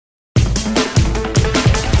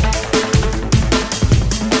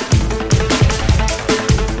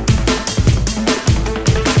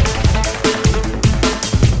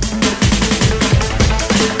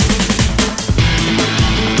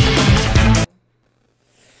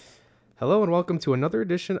Hello and welcome to another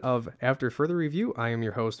edition of After Further Review. I am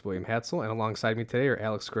your host, William Hatzel, and alongside me today are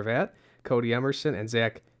Alex Gravatt, Cody Emerson, and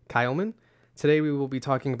Zach Kyleman. Today we will be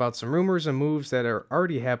talking about some rumors and moves that are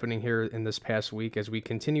already happening here in this past week as we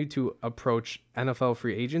continue to approach NFL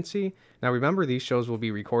free agency. Now remember, these shows will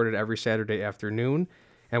be recorded every Saturday afternoon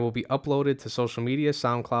and will be uploaded to social media,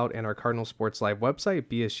 SoundCloud, and our Cardinal Sports Live website,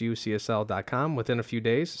 bsucsl.com, within a few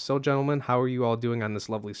days. So gentlemen, how are you all doing on this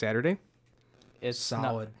lovely Saturday? It's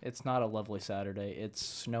solid. It's not a lovely Saturday. It's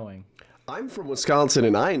snowing. I'm from Wisconsin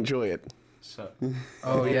and I enjoy it. So.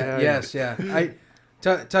 Oh yeah, yes, yeah.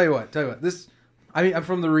 Tell you what. I'm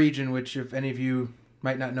from the region, which if any of you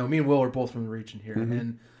might not know, me and Will are both from the region here,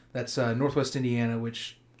 and that's Northwest Indiana,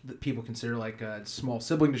 which people consider like a small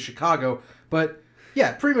sibling to Chicago. But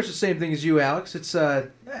yeah, pretty much the same thing as you, Alex. I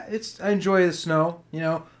enjoy the snow. You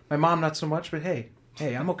know, my mom not so much, but hey,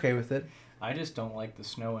 I'm okay with it. I just don't like the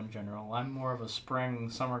snow in general. I'm more of a spring,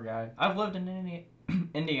 summer guy. I've lived in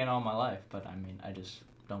Indiana all my life, but I mean, I just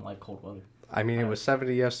don't like cold weather. I mean, it was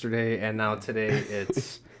 70 yesterday, and now today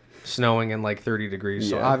it's snowing and like 30 degrees.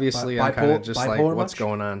 So obviously I'm kind of just like, what's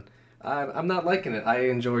going on? I'm not liking it. I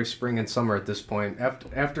enjoy spring and summer at this point.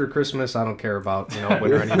 After Christmas, I don't care about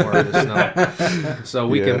winter anymore or the snow. So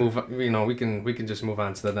we can move. We can just move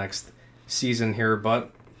on to the next season here, but.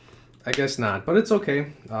 I guess not, but it's okay,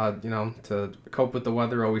 to cope with the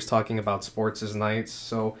weather. Always talking about sports is nice.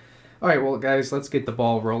 So, all right, well, guys, let's get the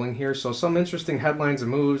ball rolling here. So some interesting headlines and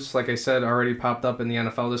moves, like I said, already popped up in the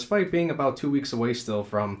NFL, despite being about 2 weeks away still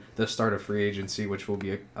from the start of free agency, which will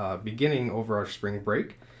be beginning over our spring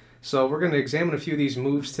break. So we're going to examine a few of these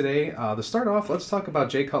moves today. To start off, let's talk about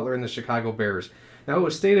Jay Cutler and the Chicago Bears. Now, it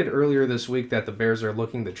was stated earlier this week that the Bears are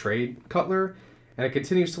looking to trade Cutler, and it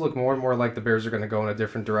continues to look more and more like the Bears are going to go in a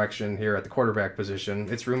different direction here at the quarterback position.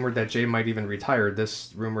 It's rumored that Jay might even retire.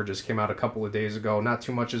 This rumor just came out a couple of days ago. Not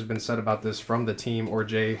too much has been said about this from the team or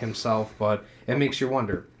Jay himself, but it makes you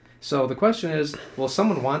wonder. So the question is, will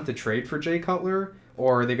someone want to trade for Jay Cutler,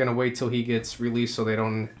 or are they going to wait till he gets released so they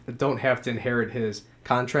don't have to inherit his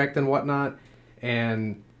contract and whatnot?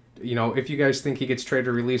 And if you guys think he gets traded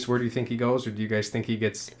or released, where do you think he goes, or do you guys think he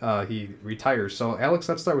retires? So, Alex,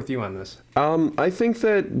 let's start with you on this. I think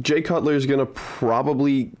that Jay Cutler is going to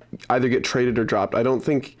probably either get traded or dropped. I don't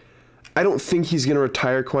think he's going to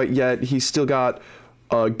retire quite yet. He's still got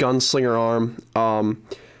a gunslinger arm.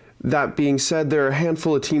 That being said, there are a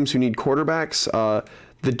handful of teams who need quarterbacks.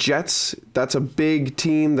 The Jets, that's a big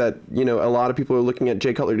team that a lot of people are looking at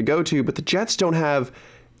Jay Cutler to go to, but the Jets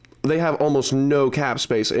they have almost no cap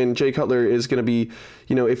space, and Jay Cutler is going to be,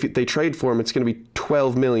 if they trade for him, it's going to be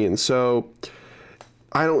 $12 million. So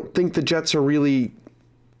I don't think the Jets are really,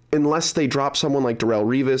 unless they drop someone like Darrelle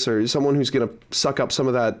Revis or someone who's going to suck up some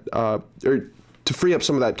of that, or to free up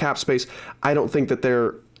some of that cap space, I don't think that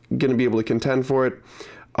they're going to be able to contend for it.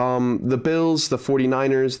 The Bills, the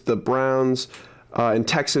 49ers, the Browns, and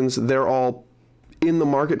Texans, they're all in the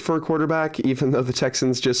market for a quarterback, even though the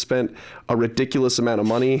Texans just spent a ridiculous amount of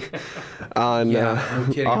money on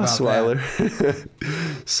Osweiler.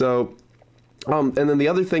 So, and then the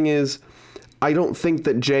other thing is, I don't think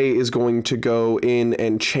that Jay is going to go in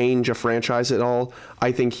and change a franchise at all.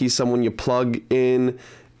 I think he's someone you plug in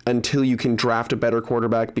until you can draft a better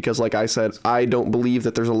quarterback, because like I said, I don't believe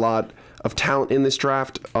that there's a lot of talent in this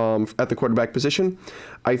draft at the quarterback position.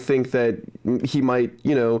 I think that he might,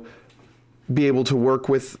 be able to work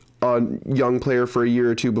with a young player for a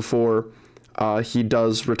year or two before he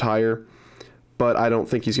does retire, but I don't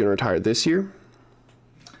think he's going to retire this year.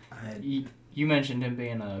 You mentioned him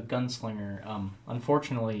being a gunslinger.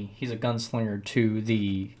 Unfortunately, he's a gunslinger to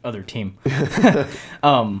the other team. Needless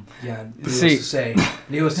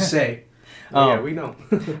to say. Yeah, we know.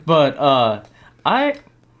 But I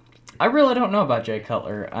really don't know about Jay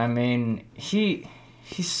Cutler. I mean, he's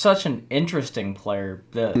such an interesting player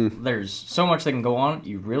that there's so much that can go on.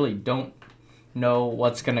 You really don't know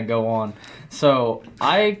what's going to go on. So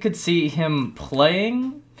I could see him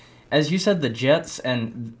playing, as you said, the Jets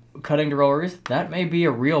and cutting to rollers. That may be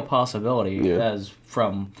a real possibility as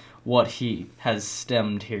from what he has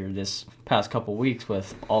stemmed here this past couple weeks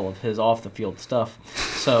with all of his off-the-field stuff.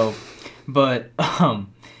 So, but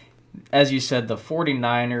as you said, the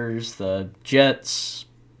 49ers, the Jets,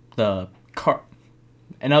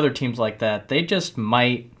 and other teams like that, they just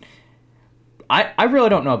might. I really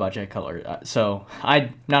don't know about Jay Cutler. So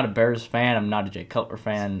I'm not a Bears fan. I'm not a Jay Cutler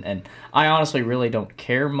fan. And I honestly really don't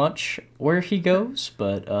care much where he goes.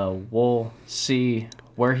 But we'll see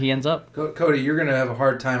where he ends up. Cody, you're going to have a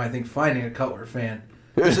hard time, I think, finding a Cutler fan.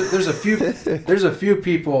 There's a few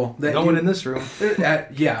people that no one in this room.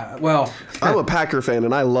 Yeah, well, I'm a Packer fan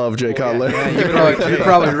and I love Jay Cutler. Yeah, you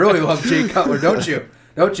probably really love Jay Cutler, don't you?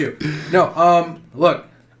 Don't you? No. Look,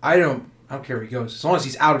 I don't care where he goes as long as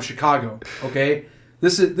he's out of Chicago. Okay.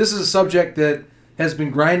 This is a subject that has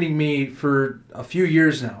been grinding me for a few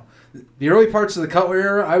years now. The early parts of the Cutler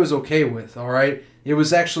era, I was okay with. All right. It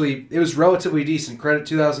was relatively decent. Credit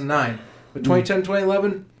 2009, but 2010,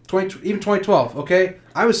 2011. Even 2012, okay?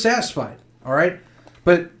 I was satisfied, all right?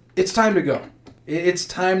 But it's time to go. It's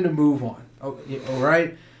time to move on, all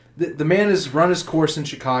right? The man has run his course in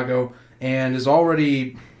Chicago and has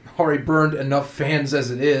already burned enough fans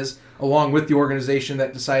as it is, along with the organization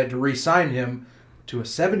that decided to re-sign him to a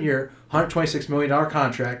 7-year, $126 million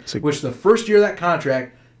contract, which the first year of that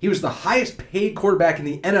contract, he was the highest paid quarterback in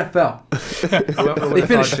the NFL. They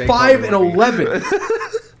finished 5-11.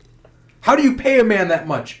 How do you pay a man that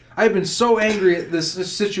much? I've been so angry at this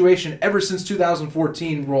situation ever since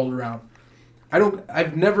 2014 rolled around.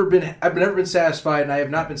 I've never been satisfied, and I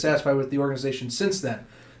have not been satisfied with the organization since then.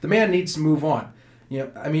 The man needs to move on.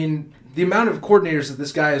 I mean, the amount of coordinators that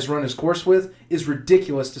this guy has run his course with is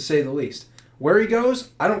ridiculous to say the least. Where he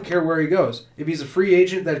goes, I don't care where he goes. If he's a free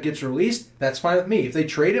agent that gets released, that's fine with me. If they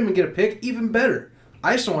trade him and get a pick, even better.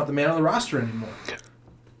 I just don't want the man on the roster anymore.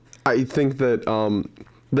 I think that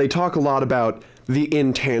they talk a lot about the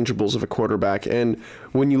intangibles of a quarterback, and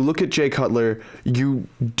when you look at Jay Cutler, you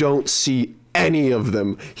don't see any of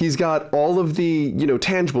them. He's got all of the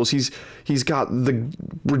tangibles. He's got the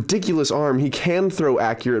ridiculous arm. He can throw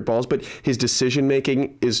accurate balls, but his decision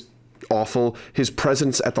making is awful. His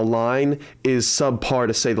presence at the line is subpar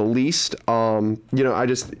to say the least.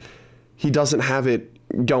 He doesn't have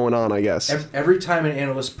it going on, I guess. Every time an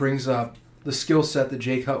analyst brings up the skill set that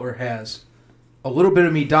Jay Cutler has, a little bit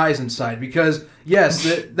of me dies inside because, yes,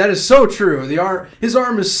 that is so true. His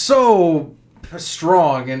arm is so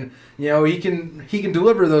strong, and he can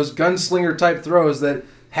deliver those gunslinger type throws that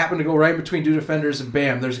happen to go right between two defenders, and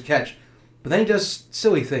bam, there's a catch. But then he does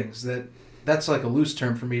silly things that's like a loose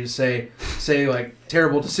term for me to say like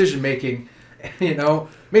terrible decision making.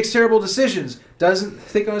 Makes terrible decisions, doesn't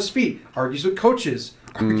think on his feet, argues with coaches.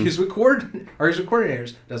 Argues with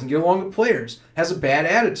coordinators, doesn't get along with players, has a bad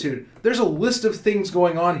attitude. There's a list of things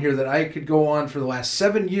going on here that I could go on for the last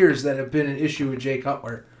 7 years that have been an issue with Jay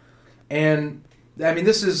Cutler. And, I mean,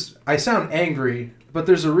 I sound angry, but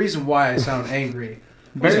there's a reason why I sound angry.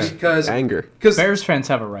 Because Bears fans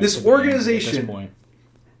have a right this to organization, at this point.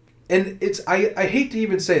 And I hate to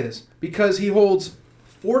even say this, because he holds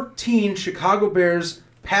 14 Chicago Bears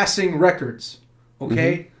passing records,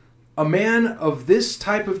 okay? Mm-hmm. A man of this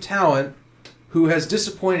type of talent who has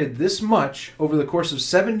disappointed this much over the course of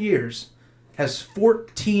 7 years has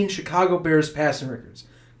 14 Chicago Bears passing records.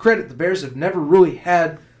 Credit, the Bears have never really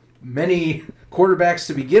had many quarterbacks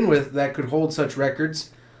to begin with that could hold such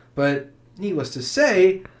records, but needless to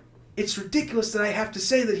say, it's ridiculous that I have to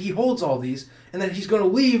say that he holds all these and that he's going to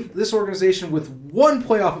leave this organization with one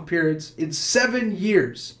playoff appearance in 7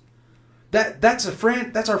 years. That's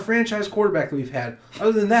our franchise quarterback that we've had.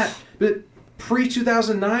 Other than that, but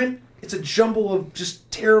pre-2009, it's a jumble of just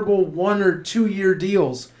terrible 1 or 2 year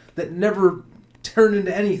deals that never turn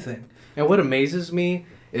into anything. And what amazes me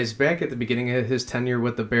is back at the beginning of his tenure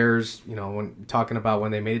with the Bears, when talking about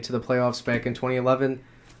when they made it to the playoffs back in 2011,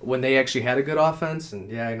 when they actually had a good offense, and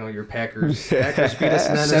yeah, I know your Packers beat us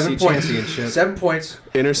in the NFC Championship. 7 points.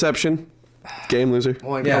 Interception. Game loser.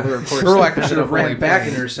 Well, yeah, Urlacher should have ran back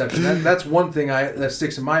an interception. That's one thing that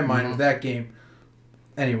sticks in my mind of that game.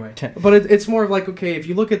 Anyway. But it's more of like, okay, if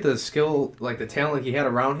you look at the skill, like the talent he had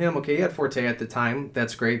around him, okay, he had Forte at the time.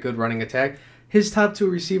 That's great, good running attack. His top 2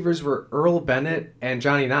 receivers were Earl Bennett and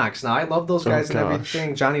Johnny Knox. Now, I love those guys and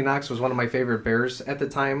everything. Johnny Knox was one of my favorite Bears at the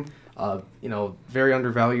time. Very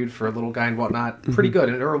undervalued for a little guy and whatnot. Pretty good.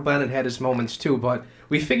 And Earl Bennett had his moments too, but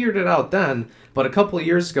we figured it out then. But a couple of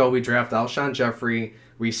years ago, we draft Alshon Jeffrey.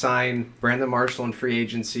 We sign Brandon Marshall in free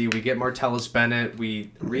agency. We get Martellus Bennett.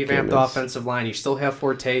 We revamped the offensive line. You still have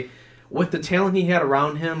Forte. With the talent he had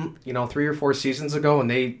around him, 3 or 4 seasons ago, and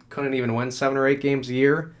they couldn't even win 7 or 8 games a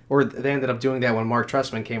year, or they ended up doing that when Mark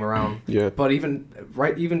Trestman came around. Yeah. But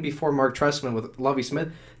even before Mark Trestman with Lovie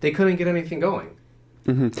Smith, they couldn't get anything going.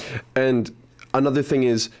 Mm-hmm. And another thing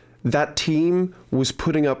is that team was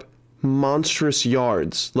putting up monstrous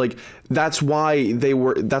yards. Like that's why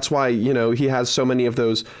he has so many of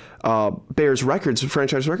those Bears records,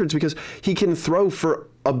 franchise records, because he can throw for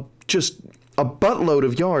just a buttload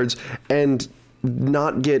of yards and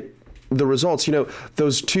not get the results.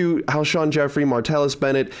 Those 2, Alshon Jeffrey, Martellus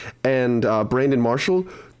Bennett, and Brandon Marshall,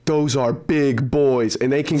 those are big boys,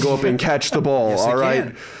 and they can go up and catch the ball. Yes, all right.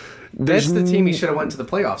 Can. That's the team he should have went to the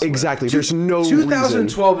playoffs. Exactly. With. There's no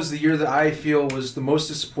 2012 reason. is the year that I feel was the most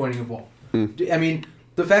disappointing of all. I mean,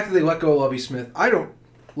 the fact that they let go of Lovie Smith, I'll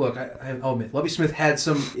admit, Lovie Smith had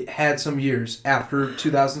some years after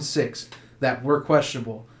 2006 that were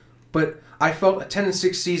questionable, but I felt a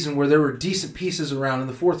 10-6 season where there were decent pieces around and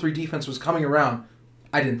the 4-3 defense was coming around.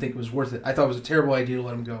 I didn't think it was worth it. I thought it was a terrible idea to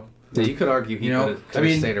let him go. Yeah, you could argue he could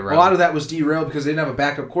have stayed around. A lot of that was derailed because they didn't have a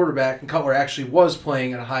backup quarterback, and Cutler actually was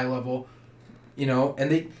playing at a high level, and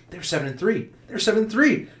they were 7-3. They were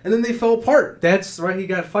 7-3, and then they fell apart. That's right. He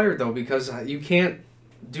got fired though because you can't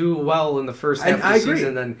do well in the first half of the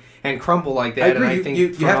season and crumble like that. And I think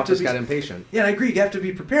you have to got impatient. Yeah, I agree. You have to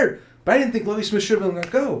be prepared. But I didn't think Lovie Smith should have been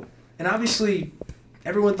let go. And obviously,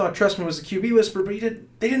 everyone thought Trestman was the QB whisperer, but they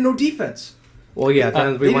didn't know defense. Well, yeah,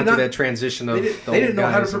 then we went through that transition of they didn't know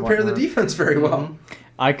how to prepare the defense very well.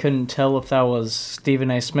 I couldn't tell if that was Stephen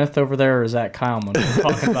A. Smith over there or is that Kyleman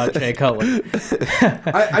talking about Jay Cutler.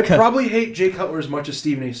 I probably hate Jay Cutler as much as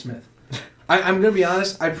Stephen A. Smith. I'm going to be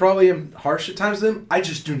honest. I probably am harsh at times with him. I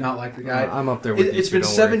just do not like the guy. I'm up there with you. It's been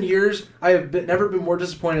 7 years. I have never been more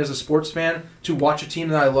disappointed as a sports fan to watch a team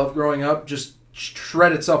that I loved growing up just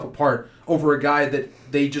shred itself apart over a guy that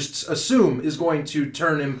they just assume is going to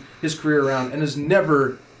turn his career around and has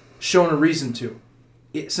never shown a reason to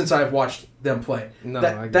since I've watched them play. No,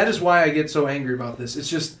 that is why I get so angry about this. It's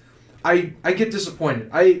just I get disappointed.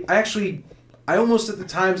 I almost at the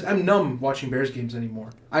times I'm numb watching Bears games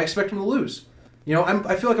anymore. I expect them to lose.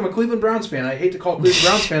 I feel like I'm a Cleveland Browns fan. I hate to call Cleveland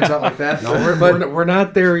Browns fans out like that. No, we're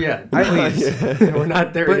not there yet. Please, we're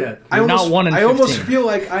not there yet. I almost feel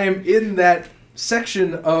like I am in that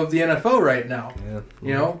section of the NFL right now.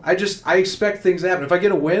 Yeah. I expect things to happen. If I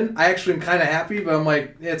get a win, I actually am kind of happy, but I'm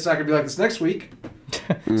like, it's not going to be like this next week.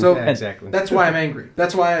 So yeah, exactly. That's why I'm angry.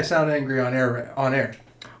 That's why I sound angry on air.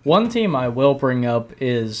 One team I will bring up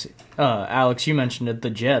is, Alex, you mentioned it, the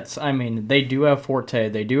Jets. I mean, they do have Forte.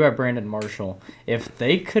 They do have Brandon Marshall. If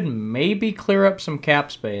they could maybe clear up some cap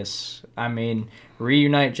space, I mean,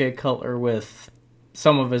 reunite Jay Cutler with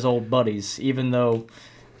some of his old buddies, even though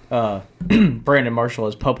Brandon Marshall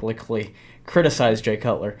has publicly criticized Jay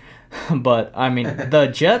Cutler. But, I mean, the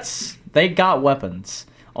Jets, they got weapons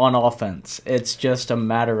on offense. It's just a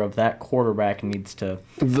matter of that quarterback needs to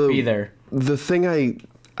be there. The thing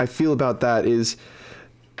I feel about that is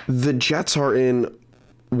the Jets are in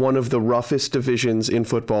one of the roughest divisions in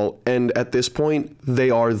football, and at this point, they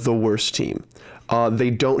are the worst team. They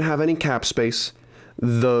don't have any cap space.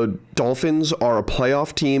 The Dolphins are a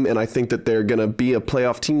playoff team, and I think that they're going to be a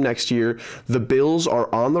playoff team next year. The Bills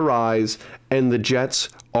are on the rise, and the Jets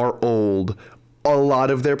are old. A lot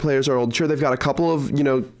of their players are old. Sure, they've got a couple of,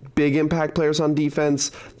 big impact players on defense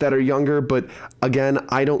that are younger, but again,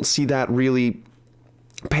 I don't see that really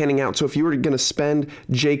panning out. So if you were going to spend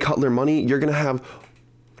Jay Cutler money, you're going to have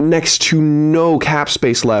next to no cap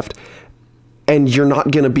space left, and you're not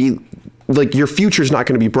going to be your future's not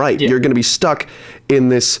going to be bright. Yeah. You're going to be stuck in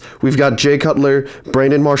this. We've got Jay Cutler,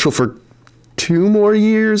 Brandon Marshall for 2 more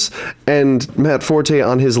years, and Matt Forte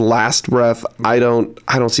on his last breath. I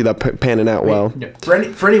don't see that panning out well.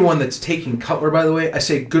 For anyone that's taking Cutler, by the way, I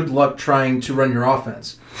say good luck trying to run your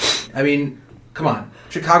offense. I mean, come on.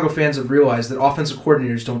 Chicago fans have realized that offensive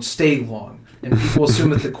coordinators don't stay long, and people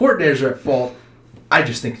assume that the coordinators are at fault. I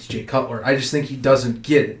just think it's Jay Cutler. I just think he doesn't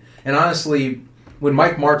get it. And honestly, when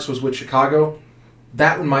Mike Martz was with Chicago,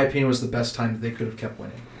 that, in my opinion, was the best time that they could have kept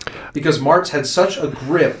winning. Because Martz had such a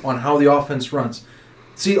grip on how the offense runs.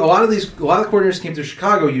 See, a lot of the coordinators came through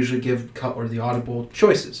Chicago usually give Cutler the audible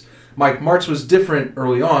choices. Mike Martz was different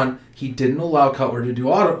early on. He didn't allow Cutler to do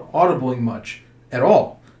audibling much at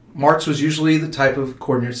all. Martz was usually the type of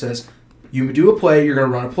coordinator that says, you do a play, you're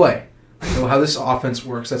going to run a play. I know how this offense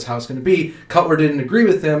works, that's how it's going to be. Cutler didn't agree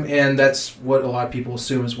with him, and that's what a lot of people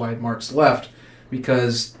assume is why Martz left,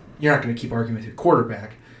 because you're not going to keep arguing with your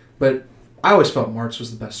quarterback. But I always felt Martz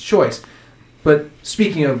was the best choice. But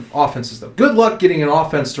speaking of offenses, though, good luck getting an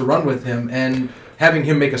offense to run with him and having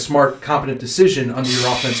him make a smart, competent decision under your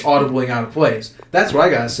offense, audibling out of plays. That's what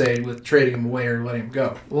I got to say with trading him away or letting him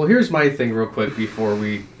go. Well, here's my thing real quick before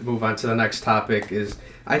we move on to the next topic is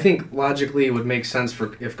I think logically it would make sense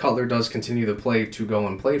for if Cutler does continue to play to go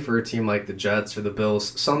and play for a team like the Jets or the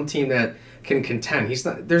Bills, some team that can contend.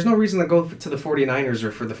 There's no reason to go to the 49ers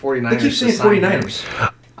or for the 49ers. They keep saying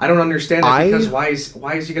 49ers. I don't understand it because why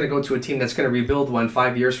is he going to go to a team that's going to rebuild when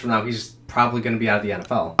 5 years from now he's probably going to be out of the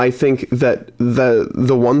NFL. I think that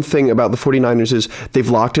the one thing about the 49ers is they've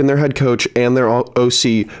locked in their head coach and their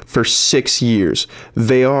OC for 6 years.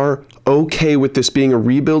 They are okay with this being a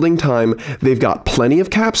rebuilding time. They've got plenty of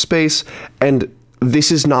cap space, and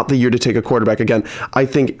this is not the year to take a quarterback again. I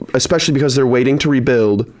think, especially because they're waiting to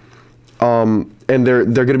rebuild, and they're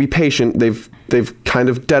going to be patient. They've kind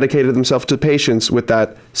of dedicated themselves to patience with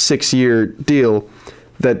that 6-year deal,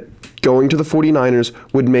 that going to the 49ers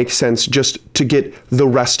would make sense just to get the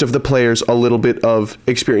rest of the players a little bit of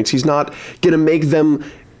experience. He's not going to make them,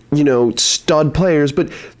 stud players,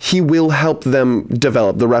 but he will help them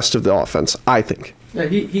develop the rest of the offense, I think. Yeah,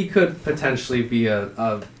 he could potentially be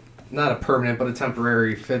a not a permanent, but a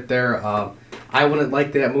temporary fit there. I wouldn't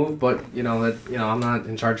like that move, but I'm not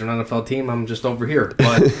in charge of an NFL team. I'm just over here.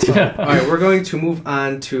 But all right, we're going to move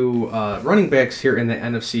on to running backs here in the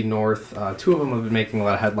NFC North. Two of them have been making a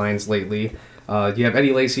lot of headlines lately. You have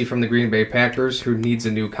Eddie Lacy from the Green Bay Packers, who needs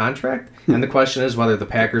a new contract, and the question is whether the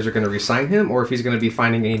Packers are going to re-sign him or if he's going to be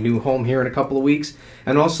finding a new home here in a couple of weeks.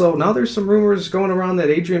 And also, now there's some rumors going around that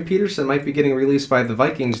Adrian Peterson might be getting released by the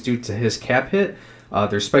Vikings due to his cap hit.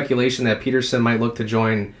 There's speculation that Peterson might look to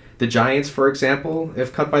join the Giants, for example,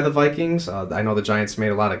 if cut by the Vikings. I know the Giants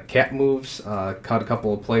made a lot of cap moves, cut a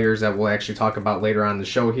couple of players that we'll actually talk about later on in the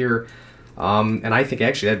show here. And I think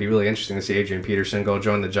actually that'd be really interesting to see Adrian Peterson go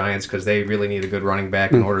join the Giants, because they really need a good running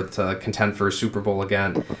back in order to contend for a Super Bowl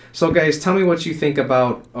again. So guys, tell me what you think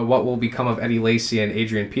about what will become of Eddie Lacy and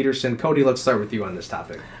Adrian Peterson. Cody, let's start with you on this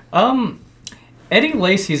topic. Eddie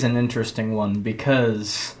Lacy's an interesting one,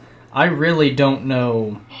 because I really don't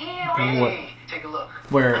know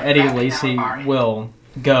where Eddie Lacy will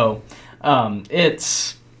go. The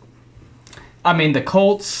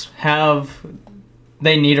Colts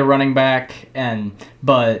they need a running back,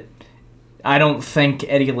 but I don't think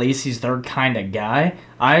Eddie Lacy's their kind of guy.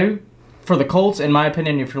 For the Colts, in my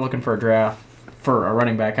opinion, if you're looking for a draft for a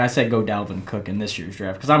running back, I say go Dalvin Cook in this year's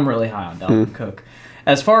draft, because I'm really high on Dalvin Cook.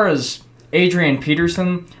 As far as Adrian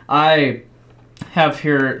Peterson, I have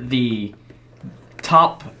here the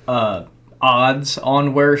top odds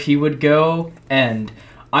on where he would go, and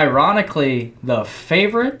ironically, the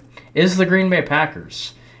favorite is the Green Bay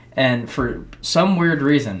Packers. And for some weird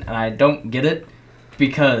reason, and I don't get it,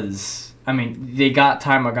 because they got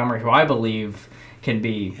Ty Montgomery, who I believe can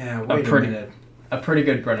be a pretty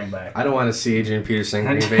good running back. I don't want to see Adrian Peterson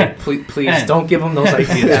in Green Bay. Please don't give him those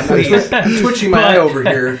ideas. I'm twitching my eye over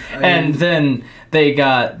here. And then they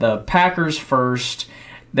got the Packers first,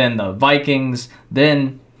 then the Vikings,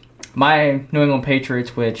 then my New England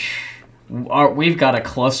Patriots, which we've got a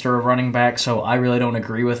cluster of running backs, so I really don't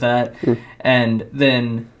agree with that. And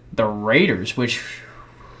then the Raiders, which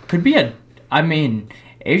could be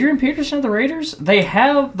Adrian Peterson of the Raiders.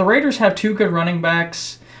 The Raiders have two good running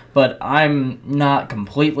backs, but I'm not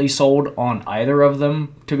completely sold on either of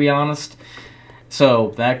them, to be honest.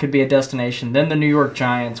 So that could be a destination. Then the New York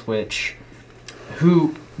Giants,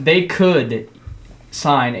 who they could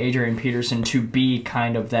sign Adrian Peterson to be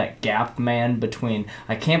kind of that gap man between,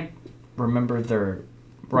 I can't remember their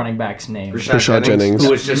running back's name. Rashad Jennings.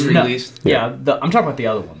 Who was just released. No, I'm talking about the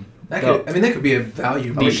other one. That could be a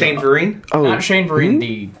value. Shane Vereen? Not Shane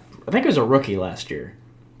Vereen, I think it was a rookie last year.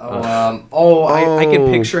 I can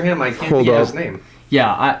picture him. I can't think of his name.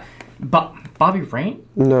 Yeah, Bobby Rain?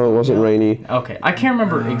 No, it wasn't Rainey. Okay, I can't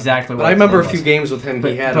remember exactly what. But I remember a few games with him.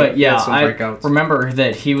 He had some breakouts. I remember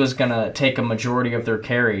that he was gonna take a majority of their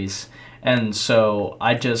carries, and so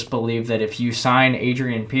I just believe that if you sign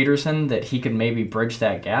Adrian Peterson, that he could maybe bridge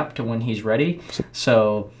that gap to when he's ready.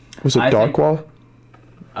 So was it Darkwa?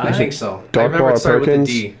 I think so. Darkwa or Perkins?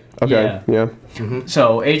 With a D. Okay, yeah. Mm-hmm.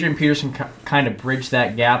 So Adrian Peterson kind of bridged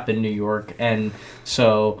that gap in New York, and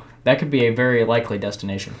so that could be a very likely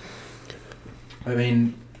destination.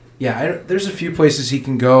 There's a few places he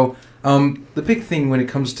can go. The big thing when it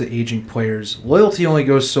comes to aging players, loyalty only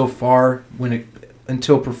goes so far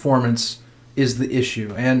until performance is the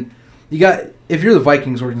issue. And if you're the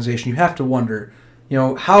Vikings organization, you have to wonder,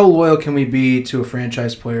 how loyal can we be to a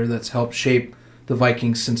franchise player that's helped shape the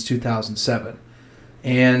Vikings since 2007?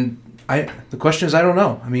 And the question is, I don't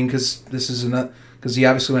know. Because he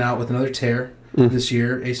obviously went out with another tear this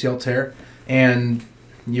year, ACL tear, and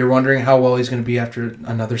you're wondering how well he's going to be after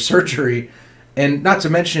another surgery. And not to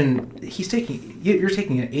mention, you're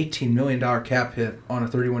taking an $18 million cap hit on a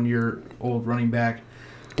 31-year-old running back,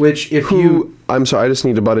 which I'm sorry, I just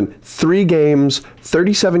need a button. 3 games,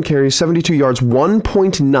 37 carries, 72 yards,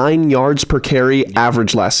 1.9 yards per carry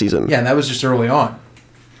average last season. Yeah, and that was just early on.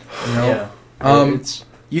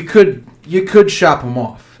 You could shop him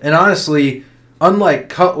off. And honestly, unlike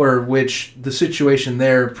Cutler, which the situation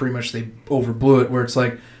there, pretty much they overblew it, where it's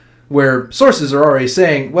like, where sources are already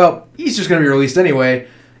saying, well, he's just going to be released anyway.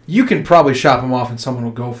 You can probably shop him off and someone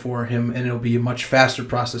will go for him, and it'll be a much faster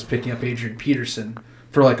process picking up Adrian Peterson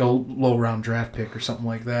for like a low-round draft pick or something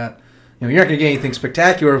like that. You're not going to get anything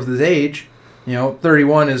spectacular with his age.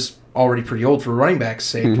 31 is already pretty old for a running back's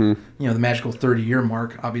sake. Mm-hmm. The magical 30-year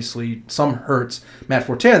mark. Obviously, some hurts. Matt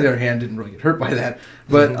Forte, on the other hand, didn't really get hurt by that.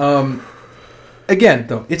 But again,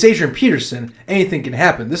 though, it's Adrian Peterson. Anything can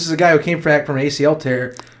happen. This is a guy who came back from an ACL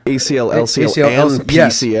tear. ACL, LCL, and PCL.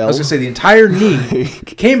 Yes, I was going to say the entire knee.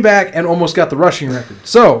 Came back and almost got the rushing record.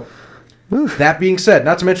 So, that being said,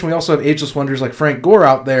 not to mention we also have ageless wonders like Frank Gore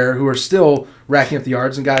out there who are still racking up the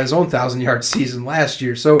yards and got his own 1,000-yard season last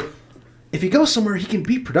year. So, if he goes somewhere, he can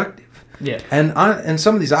be productive. Yeah. And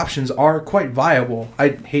some of these options are quite viable.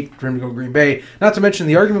 I'd hate for him to go Green Bay. Not to mention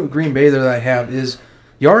the argument with Green Bay that I have is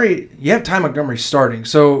you have Ty Montgomery starting.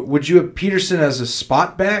 So would you have Peterson as a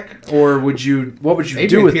spot back, or what would you do with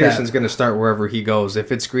Adrian Peterson's going to start wherever he goes.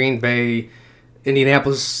 If it's Green Bay,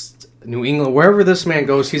 Indianapolis, New England, wherever this man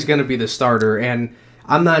goes, he's going to be the starter. And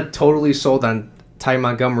I'm not totally sold on Ty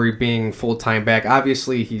Montgomery being full-time back.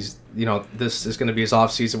 Obviously, he's this is going to be his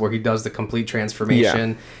offseason where he does the complete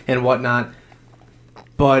transformation and whatnot.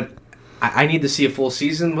 But I need to see a full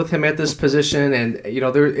season with him at this position, and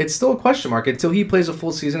it's still a question mark until he plays a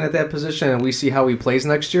full season at that position, and we see how he plays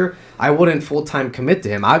next year. I wouldn't full time commit to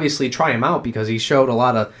him. Obviously, try him out because he showed a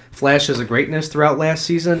lot of flashes of greatness throughout last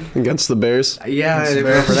season against the Bears. Yeah, I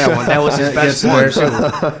remember that one. That was his best one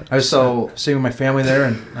too. I was sitting with my family there,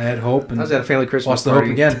 and I had hope. And I was at a family Christmas lost the party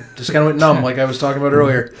hope again. Just kind of went numb, like I was talking about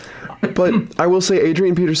earlier. But I will say,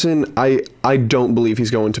 Adrian Peterson, I don't believe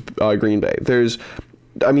he's going to Green Bay.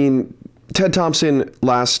 Ted Thompson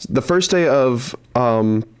the first day of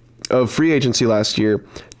free agency last year,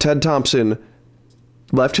 Ted Thompson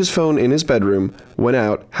left his phone in his bedroom, went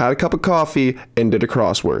out, had a cup of coffee, and did a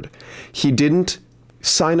crossword. He didn't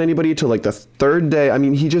sign anybody till like the third day.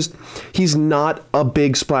 He's not a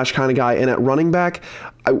big splash kind of guy. And at running back,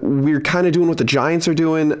 we're kind of doing what the Giants are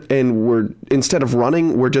doing, and instead of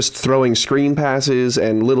running, we're just throwing screen passes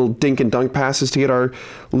and little dink and dunk passes to get our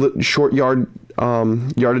short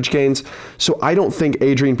yardage gains. So I don't think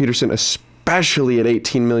Adrian Peterson, especially at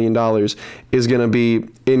 $18 million, is going to be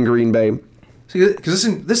in Green Bay. Because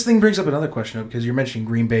this thing brings up another question, because you're mentioning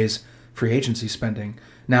Green Bay's free agency spending.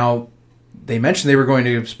 Now, they mentioned they were going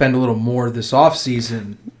to spend a little more this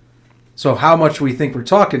offseason. So how much do we think we're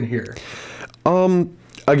talking here?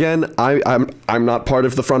 Again, I'm not part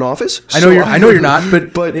of the front office. I know you're not,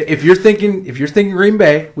 but if you're thinking Green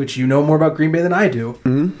Bay, which you know more about Green Bay than I do,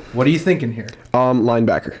 what are you thinking here?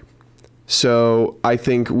 Linebacker. So I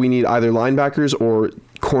think we need either linebackers or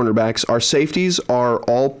cornerbacks. Our safeties are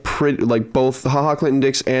all pretty, like both HaHa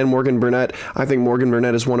Clinton-Dix and Morgan Burnett. I think Morgan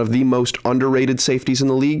Burnett is one of the most underrated safeties in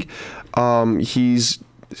the league. He's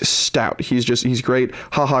stout. He's great.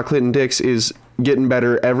 HaHa Clinton-Dix is getting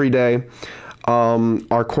better every day.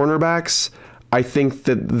 Our cornerbacks, I think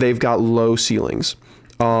that they've got low ceilings.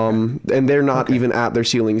 And they're not even at their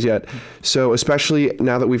ceilings yet. So especially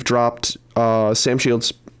now that we've dropped Sam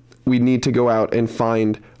Shields, we need to go out and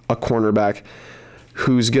find a cornerback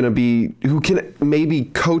who can maybe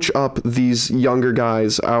coach up these younger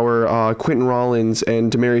guys. Our Quentin Rollins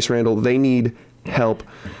and Demarius Randall, they need help.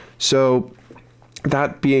 So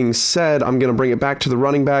that being said, I'm going to bring it back to the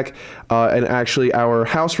running back, and actually our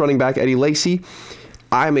house running back, Eddie Lacy.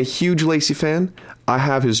 I'm a huge Lacy fan. I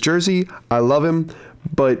have his jersey. I love him,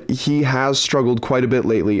 but he has struggled quite a bit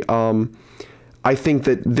lately. I think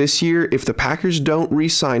that this year, if the Packers don't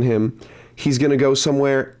re-sign him, he's going to go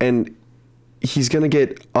somewhere and they're going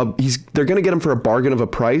to get him for a bargain of a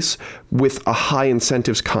price with a high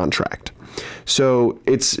incentives contract. So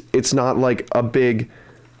it's not like a big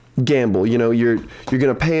gamble. You're going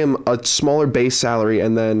to pay him a smaller base salary,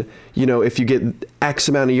 and then if you get X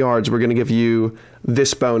amount of yards, we're going to give you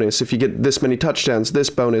this bonus. If you get this many touchdowns,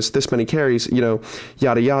 this bonus, this many carries,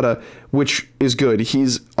 yada yada, which is good.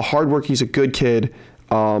 He's a hard worker. He's a good kid.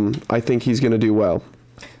 I think he's going to do well.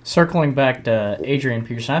 Circling back to Adrian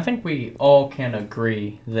Peterson, I think we all can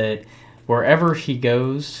agree that wherever he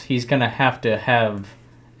goes, he's going to have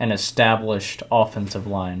an established offensive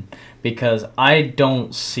line, because I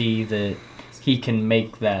don't see that he can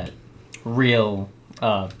make that real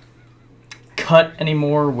cut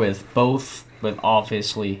anymore with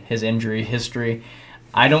obviously his injury history.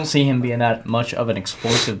 I don't see him being that much of an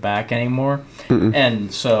explosive back anymore.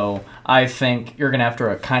 And so I think you're going to have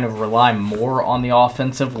to kind of rely more on the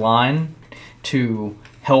offensive line to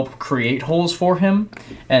help create holes for him.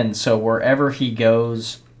 And so wherever he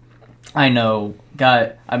goes, I know,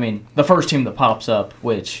 the first team that pops up,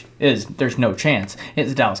 which is there's no chance, it's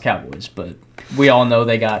the Dallas Cowboys, but we all know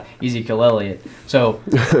they got Ezekiel Elliott. So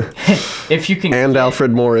if you can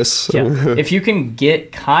Alfred Morris, if you can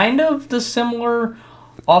get kind of the similar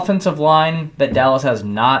offensive line that Dallas has,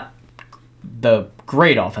 not the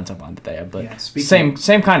great offensive line that they have, but same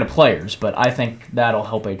kind of players. But I think that'll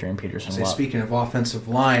help Adrian Peterson a lot. Speaking of offensive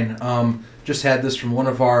line, just had this from one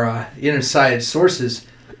of our inside sources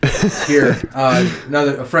here.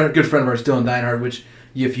 Good friend of ours, Dylan Deinhardt, which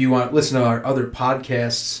if you want to listen to our other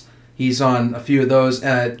podcasts, he's on a few of those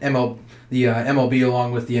at the MLB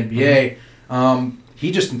along with the NBA.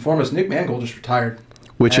 He just informed us Nick Mangold just retired,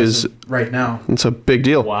 which is right now. It's a big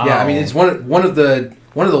deal. Wow. Yeah, I mean it's one of the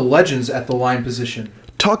legends at the line position.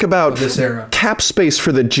 Talk about this era. Cap space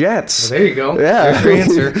for the Jets. Well, there you go. Yeah, there's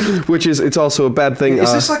your answer. Which is it's also a bad thing.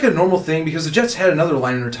 Is this like a normal thing? Because the Jets had another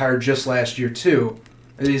lineman retire just last year too.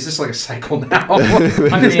 Is this like a cycle now?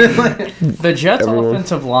 I mean, the Jets'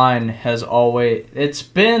 offensive line has it's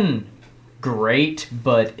been great,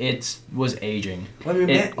 but it was aging. I mean,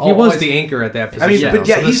 he was the anchor at that position. I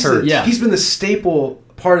mean, he's been the staple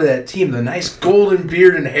part of that team. The nice golden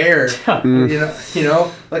beard and hair, you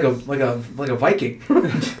know, like a Viking.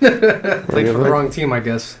 Played for the wrong team, I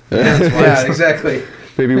guess. Yeah, exactly.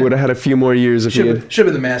 Maybe would have had a few more years if he had. Should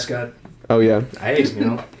have been the mascot. Oh yeah. Hey,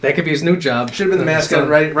 that could be his new job. Should have been the mascot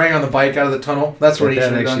riding on the bike out of the tunnel. That's what he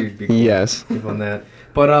should have done. Be cool. Yes. Keep on that.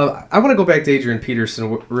 But I want to go back to Adrian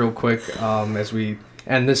Peterson real quick as we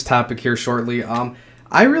end this topic here shortly. I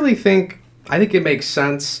think it makes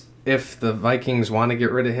sense if the Vikings want to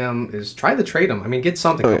get rid of him is try to trade him. I mean, get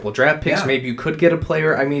something, a couple draft picks. Yeah. Maybe you could get a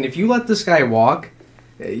player. I mean, if you let this guy walk,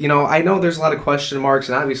 I know there's a lot of question marks,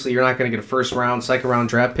 and obviously you're not going to get a first round, second round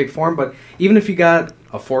draft pick for him. But even if you got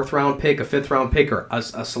a fourth round pick, a fifth round pick, or a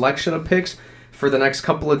selection of picks for the next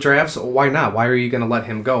couple of drafts, why not? Why are you going to let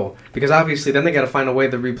him go? Because obviously then they got to find a way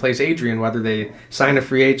to replace Adrian, whether they sign a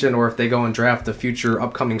free agent or if they go and draft a future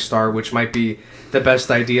upcoming star, which might be the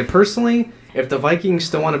best idea. Personally, if the Vikings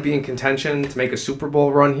still want to be in contention to make a Super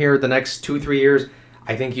Bowl run here the next 2-3 years,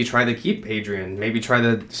 I think you try to keep Adrian. Maybe try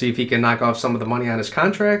to see if he can knock off some of the money on his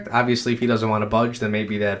contract. Obviously, if he doesn't want to budge, then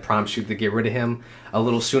maybe that prompts you to get rid of him a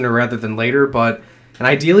little sooner rather than later. And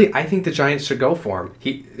ideally, I think the Giants should go for him.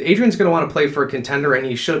 Adrian's going to want to play for a contender, and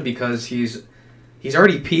he should because he's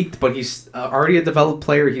already peaked, but he's already a developed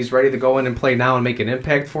player. He's ready to go in and play now and make an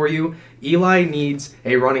impact for you. Eli needs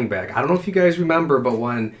a running back. I don't know if you guys remember, but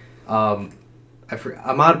when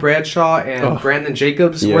Ahmad Bradshaw and Brandon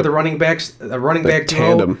Jacobs were the running back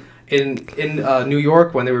duo in New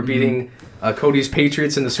York when they were beating Cody's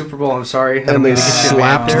Patriots in the Super Bowl. I'm sorry. And they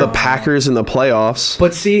slapped the Packers in the playoffs.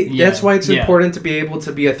 But see, that's why it's important to be able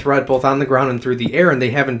to be a threat both on the ground and through the air, and they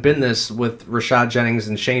haven't been this with Rashad Jennings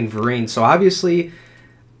and Shane Vereen. So obviously,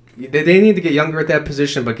 they need to get younger at that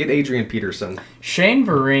position, but get Adrian Peterson. Shane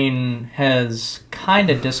Vereen has kind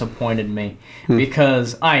of disappointed me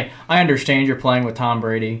because I understand you're playing with Tom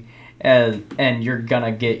Brady and you're going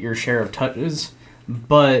to get your share of touches,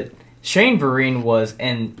 but Shane Vereen was,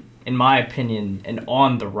 in my opinion, an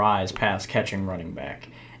on-the-rise pass-catching running back.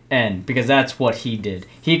 And because that's what he did.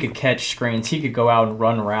 He could catch screens. He could go out and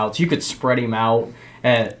run routes. You could spread him out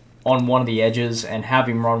on one of the edges and have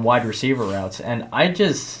him run wide receiver routes. And I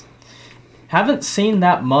just haven't seen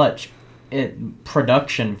that much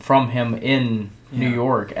production from him in New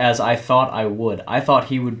York as I thought I would. I thought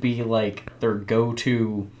he would be like their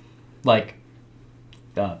go-to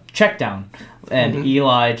check down. And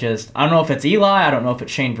Eli just, I don't know if it's Eli, I don't know if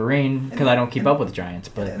it's Shane Vereen, because I don't keep up with the Giants,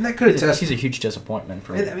 but he's a huge disappointment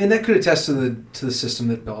for me. I mean, that could attest to the system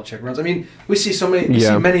that Belichick runs. I mean, we see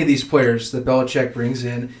many of these players that Belichick brings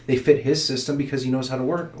in, they fit his system because he knows how to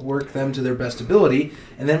work them to their best ability,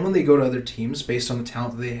 and then when they go to other teams, based on the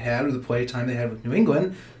talent that they had or the play time they had with New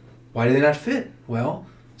England, why do they not fit? Well,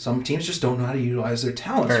 some teams just don't know how to utilize their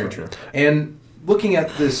talents. Very true. And looking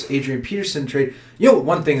at this Adrian Peterson trade,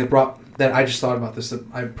 one thing that I just thought about this that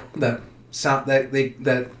I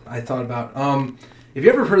thought about. Have you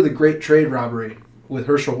ever heard of the Great Trade Robbery with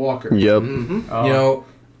Herschel Walker? Yep.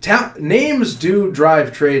 Mm-hmm. Names do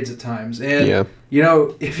drive trades at times, and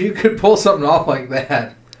if you could pull something off like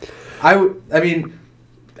that, I mean,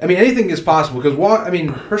 anything is possible because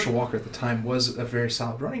Herschel Walker at the time was a very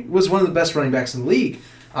solid was one of the best running backs in the league.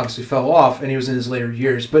 Obviously, fell off, and he was in his later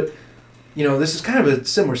years, but. This is kind of a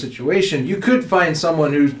similar situation. You could find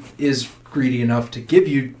someone who is greedy enough to give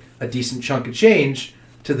you a decent chunk of change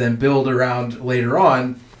to then build around later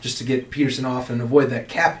on just to get Peterson off and avoid that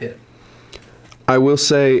cap hit. I will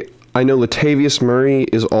say, I know Latavius Murray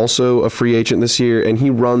is also a free agent this year, and he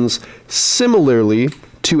runs similarly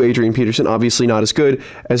to Adrian Peterson. Obviously not as good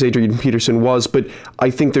as Adrian Peterson was, but I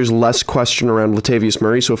think there's less question around Latavius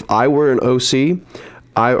Murray. So if I were an OC,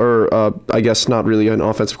 I guess not really an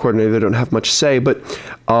offensive coordinator, they don't have much say, but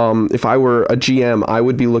if I were a GM, I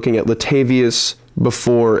would be looking at Latavius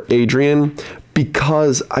before Adrian,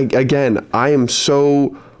 because I am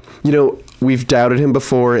so, we've doubted him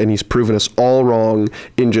before and he's proven us all wrong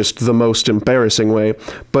in just the most embarrassing way,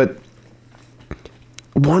 but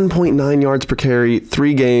 1.9 yards per carry,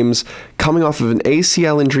 3 games, coming off of an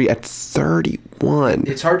ACL injury at 31.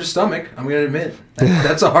 It's hard to stomach, I'm going to admit.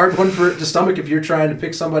 That's a hard one to stomach if you're trying to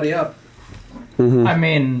pick somebody up. Mm-hmm. I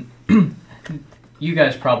mean, you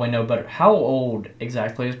guys probably know better. How old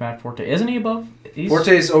exactly is Matt Forte? Isn't he above? Forte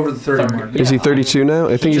is over the 30 mark. Is he 32 now?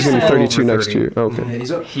 I think he's going to be 32 next year. Okay.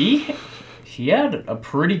 Yeah, he had a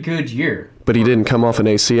pretty good year. But he didn't come off an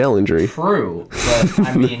ACL injury. True, but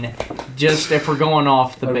I mean, just if we're going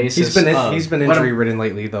off the basis, he's been injury ridden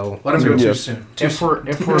lately, though. Let him go too soon. If we're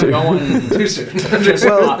going too soon, if we're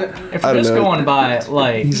just going by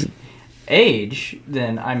like age,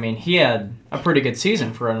 then I mean he had a pretty good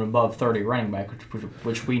season for an above 30 running back,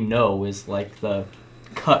 which we know is like the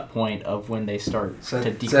cut point of when they start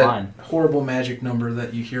to decline. That horrible magic number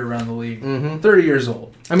that you hear around the league. 30 years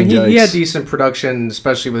old. I mean, he had decent production,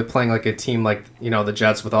 especially with playing like a team like, the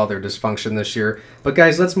Jets with all their dysfunction this year. But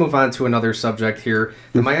guys, let's move on to another subject here.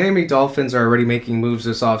 The Miami Dolphins are already making moves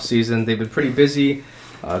this offseason. They've been pretty busy.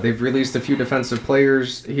 They've released a few defensive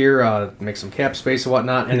players here, make some cap space and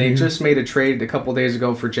whatnot, and they just made a trade a couple days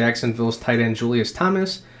ago for Jacksonville's tight end Julius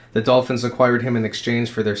Thomas. The Dolphins acquired him in exchange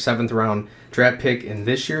for their 7th-round draft pick in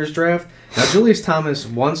this year's draft. Now, Julius Thomas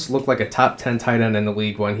once looked like a top 10 tight end in the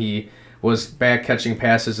league when he was back catching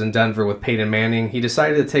passes in Denver with Peyton Manning. He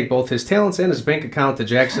decided to take both his talents and his bank account to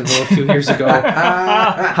Jacksonville a few years ago.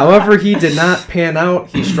 However, he did not pan out.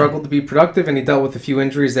 He struggled to be productive, and he dealt with a few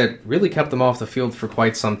injuries that really kept him off the field for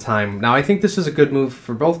quite some time. Now, I think this is a good move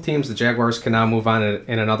for both teams. The Jaguars can now move on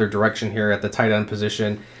in another direction here at the tight end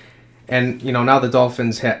position. And, now the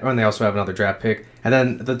Dolphins, and they also have another draft pick. And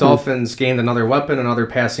then the Dolphins gained another weapon, another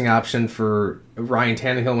passing option for Ryan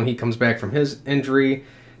Tannehill when he comes back from his injury.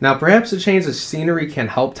 Now, perhaps a change of scenery can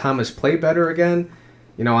help Thomas play better again,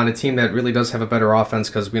 on a team that really does have a better offense,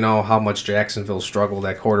 because we know how much Jacksonville struggled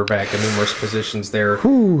at quarterback and numerous positions there.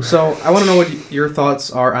 So I want to know what your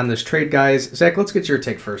thoughts are on this trade, guys. Zach, let's get your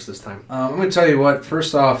take first this time. I'm going to tell you what.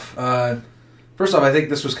 First off, I think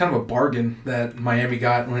this was kind of a bargain that Miami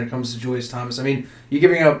got when it comes to Julius Thomas. I mean, you're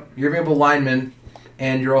giving up a lineman,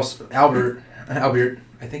 and you're also Albert.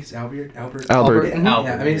 I think it's Albert. Albert.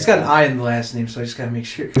 Yeah, I mean, it's got an I in the last name, so I just got to make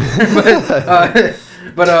sure.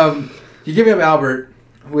 but you're giving up Albert,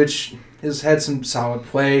 which has had some solid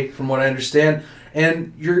play from what I understand,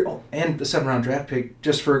 and the 7th-round draft pick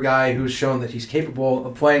just for a guy who's shown that he's capable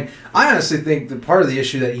of playing. I honestly think that part of the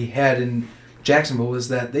issue that he had in Jacksonville was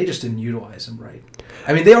that they just didn't utilize him right.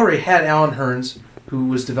 I mean, they already had Allen Hurns, who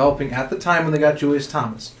was developing at the time when they got Julius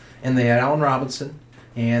Thomas, and they had Allen Robinson,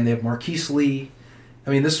 and they have Marquise Lee. I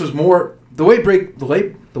mean, this was more the way Blake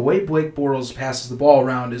Bortles passes the ball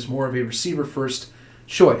around is more of a receiver first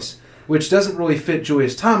choice, which doesn't really fit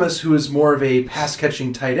Julius Thomas, who is more of a pass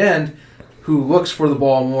catching tight end who looks for the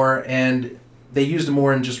ball more, and they used him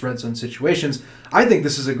more in just red zone situations. I think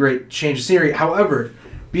this is a great change of scenery. However,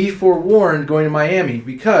 be forewarned going to Miami,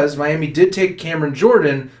 because Miami did take Cameron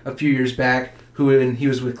Jordan a few years back, who, when he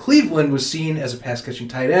was with Cleveland, was seen as a pass-catching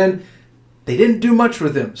tight end. They didn't do much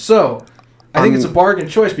with him. So, I think it's a bargain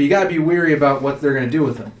choice, but you got to be weary about what they're going to do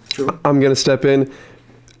with him. True? I'm going to step in.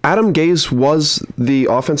 Adam Gase was the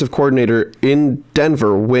offensive coordinator in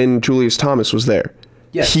Denver when Julius Thomas was there.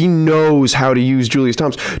 Yes. He knows how to use Julius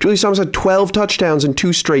Thomas. Julius Thomas had 12 touchdowns in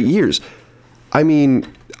 2 straight years. I mean,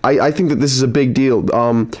 I think that this is a big deal.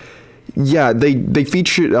 They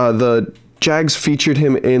featured the Jags featured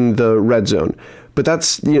him in the red zone, but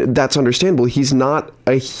that's understandable. He's not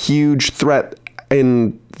a huge threat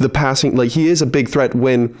in the passing. Like, he is a big threat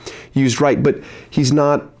when used right, but he's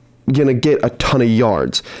not gonna get a ton of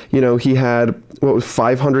yards. He had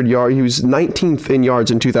 500 yards. He was 19th in yards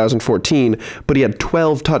in 2014, but he had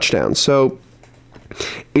 12 touchdowns. So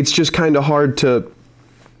it's just kind of hard to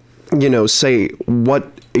say what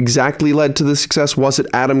exactly led to the success. Was it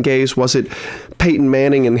Adam Gase? Was it Peyton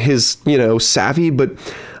Manning and his, savvy? But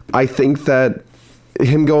I think that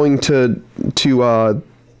him going to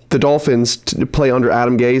the Dolphins to play under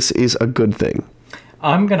Adam Gase is a good thing.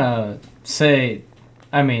 I'm going to say,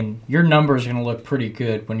 your numbers are going to look pretty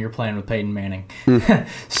good when you're playing with Peyton Manning.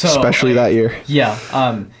 Especially that year. Yeah.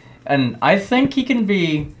 And I think he can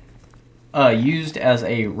be used as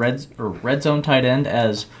a red zone tight end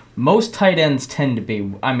as most tight ends tend to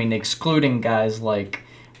be, I mean, excluding guys like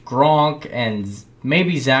Gronk and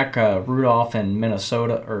maybe Zach Rudolph in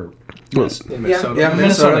Minnesota or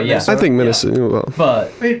Minnesota. Yeah, I think Minnesota. Yeah. Well.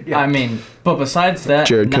 But I mean, but besides that,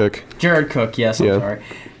 Jared Cook. Yes, I'm sorry.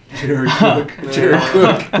 Jared Cook.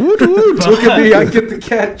 Look at me, I get the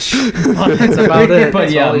catch. That's about it.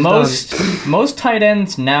 But yeah, most tight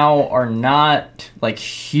ends now are not like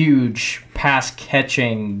huge pass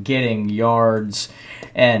catching, getting yards,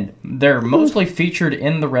 and they're mostly featured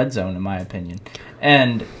in the red zone, in my opinion.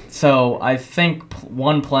 And so I think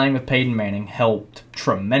playing with Peyton Manning helped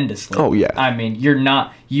tremendously. Oh yeah. I mean,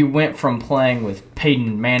 you went from playing with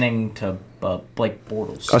Peyton Manning to Blake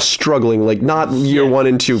Bortles. A struggling, like not year 1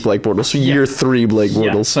 and 2 Blake Bortles, year 3 Blake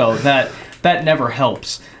Bortles. Yeah, so that never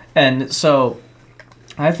helps. And so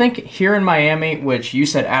I think here in Miami, which you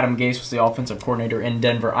said Adam Gase was the offensive coordinator in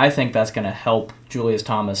Denver, I think that's going to help Julius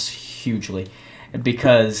Thomas hugely,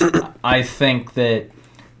 because I think that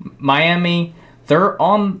Miami, they're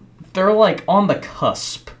like on the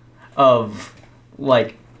cusp of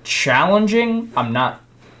like challenging. I'm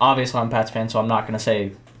Pats fan, so I'm not going to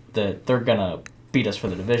say that they're going to beat us for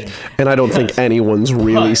the division. And I don't think anyone's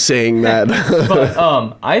really saying that.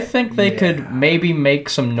 But I think they could maybe make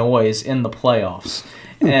some noise in the playoffs.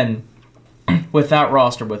 And with that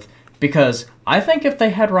roster, because I think if they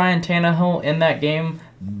had Ryan Tannehill in that game,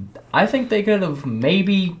 I think they could have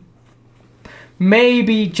maybe,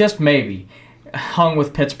 just maybe, hung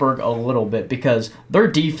with Pittsburgh a little bit, because their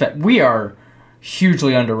defense, we are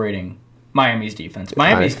hugely underrating Miami's defense.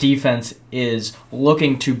 Miami's defense is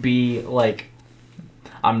looking to be like,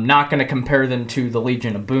 I'm not going to compare them to the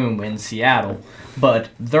Legion of Boom in Seattle, but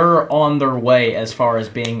they're on their way as far as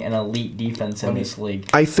being an elite defense in this league.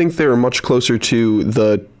 I think they're much closer to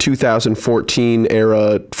the 2014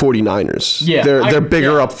 era 49ers. Yeah, they're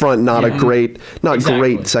bigger up front, not great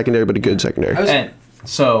secondary, but a good secondary. And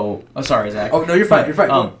so, sorry, Zach. Oh no, you're fine. You're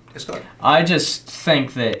fine. I just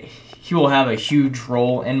think that he will have a huge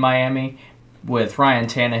role in Miami with Ryan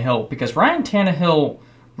Tannehill, because Ryan Tannehill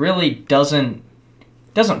really doesn't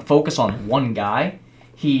focus on one guy.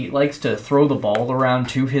 He likes to throw the ball around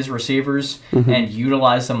to his receivers and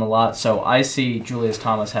utilize them a lot. So I see Julius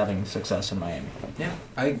Thomas having success in Miami. Yeah,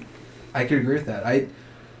 I could agree with that.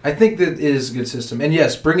 I think that it is a good system. And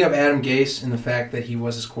yes, bringing up Adam Gase and the fact that he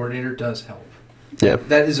was his coordinator does help. Yeah.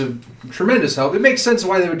 That is a tremendous help. It makes sense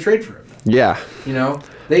why they would trade for him. Yeah. You know,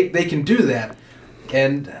 they can do that.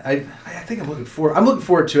 And I think I'm looking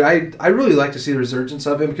forward to it. I really like to see the resurgence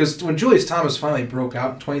of him, because when Julius Thomas finally broke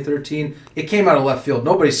out in 2013, it came out of left field.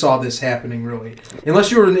 Nobody saw this happening, really.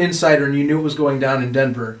 Unless you were an insider and you knew it was going down in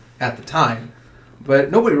Denver at the time.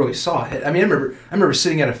 But nobody really saw it. I mean, I remember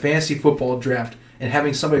sitting at a fantasy football draft and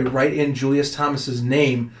having somebody write in Julius Thomas's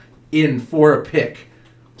name in for a pick,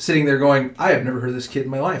 sitting there going, I have never heard of this kid in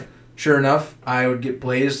my life. Sure enough, I would get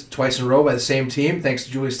blazed twice in a row by the same team, thanks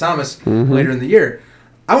to Julius Thomas later in the year.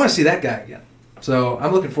 I want to see that guy again. So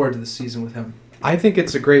I'm looking forward to this season with him. I think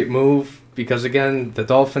it's a great move because, again, the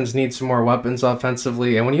Dolphins need some more weapons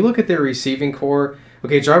offensively. And when you look at their receiving core,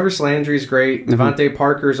 okay, Jarvis Landry's great. Devontae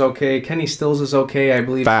Parker's okay. Kenny Stills is okay, I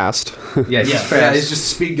believe. Fast. Yeah, he's fast. Yeah, he's just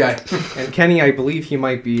a speed guy. And Kenny, I believe he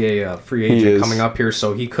might be a free agent coming up here,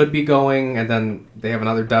 so he could be going. And then they have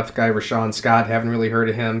another depth guy, Rashawn Scott. Haven't really heard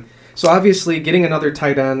of him. So obviously, getting another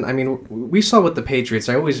tight end, I mean, we saw with the Patriots.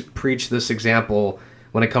 I always preach this example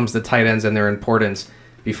when it comes to tight ends and their importance.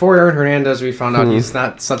 Before Aaron Hernandez, we found out he's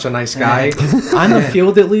not such a nice guy. On the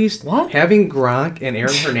field, at least, having Gronk and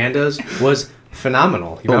Aaron Hernandez was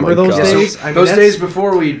phenomenal. You remember those days? I mean, those days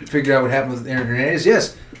before we figured out what happened with Aaron Hernandez?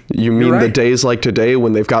 Yes. You mean the days like today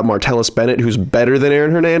when they've got Martellus Bennett, who's better than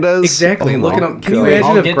Aaron Hernandez? Exactly. And look at him. Can you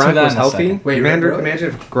imagine if Gronk was healthy? Imagine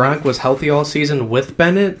if Gronk was healthy all season with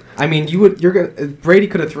Bennett. I mean, Brady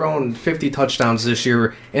could have thrown 50 touchdowns this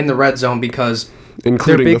year in the red zone because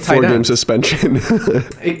including the 4-game suspension.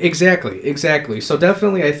 Exactly. So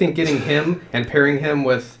definitely, I think getting him and pairing him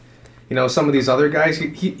with, some of these other guys,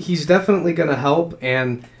 he's definitely going to help.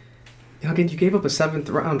 And again, you gave up a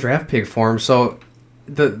 7th round draft pick for him, so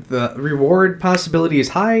the reward possibility is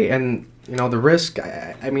high, and the risk.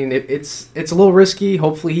 I mean, it's a little risky.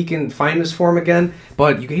 Hopefully, he can find his form again.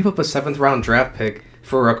 But you gave up a 7th round draft pick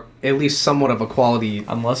for at least somewhat of a quality.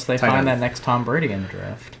 Unless they find that next Tom Brady in the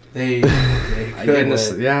draft. They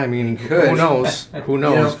could. Yeah, I mean, who knows? Who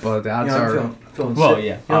knows? But the odds are.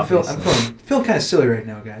 I'm feeling kind of silly right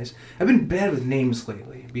now, guys. I've been bad with names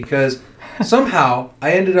lately because somehow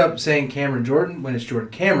I ended up saying Cameron Jordan when it's Jordan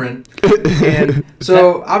Cameron, and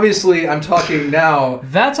so obviously I'm talking now.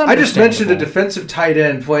 That's I just mentioned a defensive tight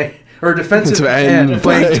end or defensive end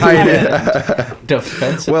playing tight end.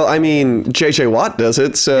 Defensive. Well, I mean, J.J. Watt does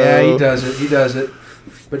it, so yeah, he does it.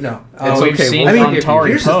 But no, it's okay. Seen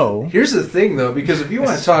here's the thing, though, because if you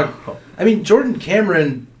want to talk, I mean, Jordan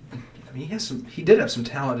Cameron. I mean, he did have some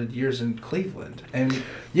talented years in Cleveland, and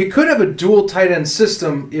you could have a dual tight end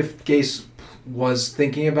system if Gase was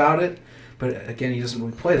thinking about it. But again, he doesn't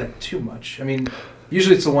really play that too much. I mean,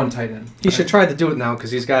 usually it's the one tight end. He should try to do it now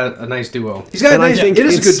because he's got a nice duo. He's got it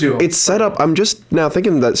is a good duo. It's set up. I'm just now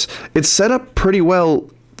thinking that it's set up pretty well.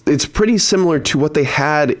 It's pretty similar to what they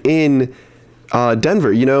had in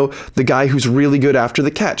Denver. You know, the guy who's really good after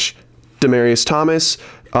the catch, Demaryius Thomas,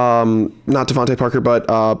 not Devontae Parker, but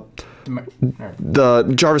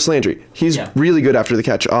the Jarvis Landry. He's really good after the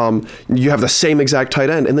catch. You have the same exact tight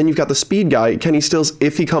end, and then you've got the speed guy, Kenny Stills,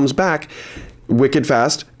 if he comes back, wicked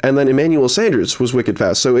fast, and then Emmanuel Sanders was wicked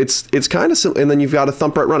fast. So it's kind of, and then you've got a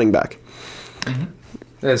thumper at running back. Mm-hmm.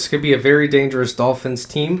 This could be a very dangerous Dolphins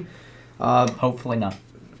team. Hopefully not.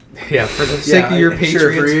 Yeah, for the sake of your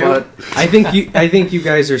Patriots, but I think you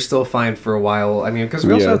guys are still fine for a while. I mean, because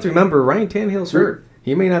we also have to remember Ryan Tannehill's hurt.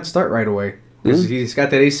 He may not start right away because he's got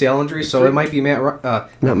that ACL injury, so it might be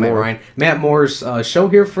Matt Moore's show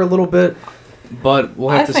here for a little bit. But we'll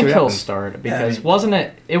have to see. I think he'll start because it wasn't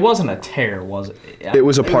a tear, was it? It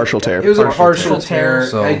was a partial tear. It was a partial tear.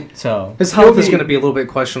 So his health is going to be a little bit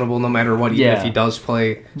questionable no matter what, even if he does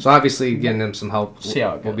play. So obviously getting him some help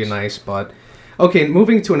will be nice, but. Okay,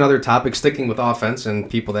 moving to another topic, sticking with offense and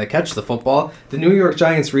people that catch the football. The New York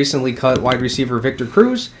Giants recently cut wide receiver Victor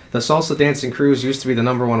Cruz. The salsa dancing Cruz used to be the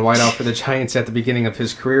number one wideout for the Giants at the beginning of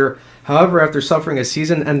his career. However, after suffering a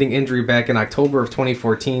season-ending injury back in October of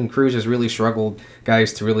 2014, Cruz has really struggled,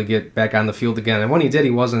 guys, to really get back on the field again. And when he did, he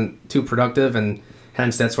wasn't too productive, and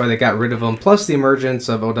hence that's why they got rid of him. Plus the emergence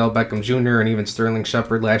of Odell Beckham Jr. and even Sterling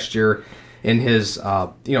Shepard last year. In his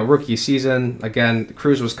rookie season, again,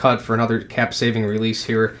 Cruz was cut for another cap-saving release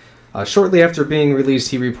here. Shortly after being released,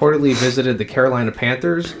 he reportedly visited the Carolina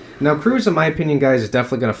Panthers. Now, Cruz, in my opinion, guys, is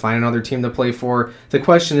definitely going to find another team to play for. The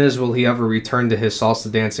question is, will he ever return to his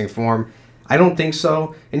salsa dancing form? I don't think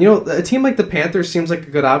so. And, a team like the Panthers seems like a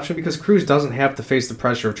good option because Cruz doesn't have to face the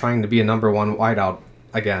pressure of trying to be a number one wideout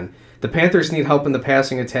again. The Panthers need help in the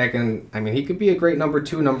passing attack, and I mean, he could be a great number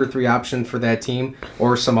 2, number 3 option for that team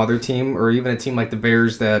or some other team, or even a team like the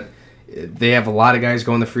Bears that they have a lot of guys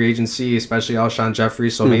going to free agency, especially Alshon Jeffrey,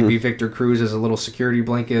 so maybe Victor Cruz is a little security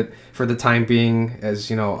blanket for the time being as,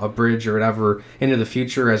 a bridge or whatever into the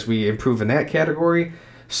future as we improve in that category.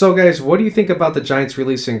 So, guys, what do you think about the Giants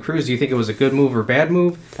releasing Cruz? Do you think it was a good move or bad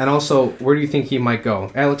move? And also, where do you think he might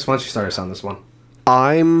go? Alex, why don't you start us on this one?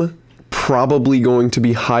 I'm probably going to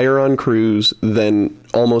be higher on Cruz than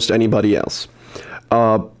almost anybody else.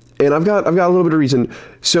 And I've got a little bit of reason.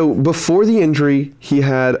 So before the injury, he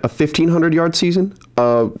had a 1,500-yard season,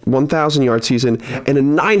 a 1,000-yard season, and a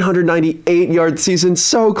 998-yard season.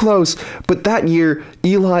 So close. But that year,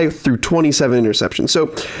 Eli threw 27 interceptions.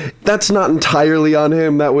 So that's not entirely on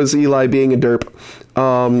him. That was Eli being a derp.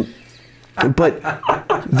 But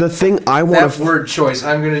the thing I want to... word choice.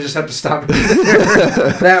 I'm going to just have to stop there.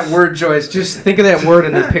 That word choice. Just think of that word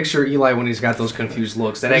and then picture Eli when he's got those confused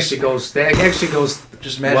looks. That actually goes...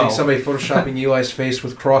 Just imagine somebody photoshopping Eli's face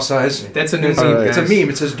with cross eyes. That's a new meme, guys. It's a meme.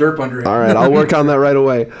 It says derp under it. All right, I'll work on that right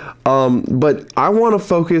away. But I want to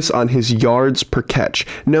focus on his yards per catch.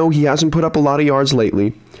 No, he hasn't put up a lot of yards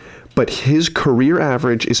lately, but his career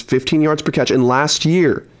average is 15 yards per catch, and last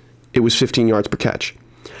year it was 15 yards per catch.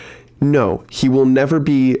 No, he will never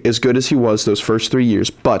be as good as he was those first 3 years,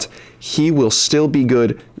 but he will still be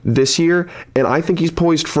good this year, and I think he's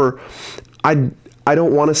poised for, I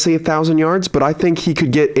don't want to say 1,000 yards, but I think he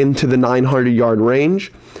could get into the 900-yard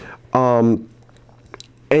range. And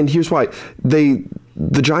here's why. The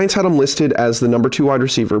Giants had him listed as the number 2 wide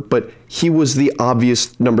receiver, but he was the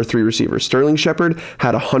obvious number 3 receiver. Sterling Shepard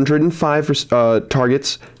had 105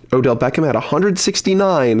 targets. Odell Beckham had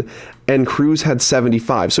 169, and Cruz had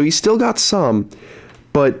 75. So he still got some,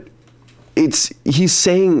 but he's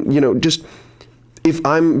saying, just if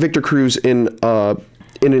I'm Victor Cruz in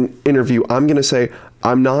an interview, I'm going to say,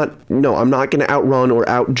 I'm not going to outrun or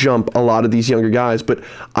outjump a lot of these younger guys, but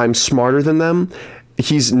I'm smarter than them.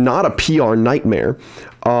 He's not a PR nightmare.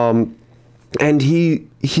 And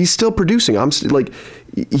he's still producing.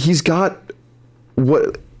 He's got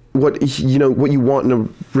what you want in a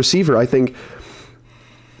receiver. I think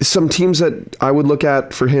some teams that I would look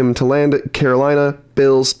at for him to land: Carolina,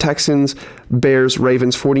 Bills, Texans, Bears,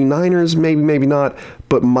 Ravens, 49ers, maybe not.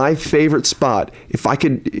 But my favorite spot, if I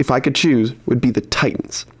could choose, would be the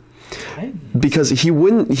Titans. Because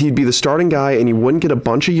he'd be the starting guy and he wouldn't get a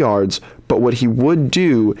bunch of yards, but what he would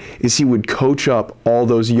do is he would coach up all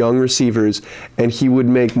those young receivers and he would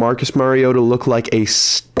make Marcus Mariota look like a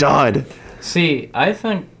stud. See, I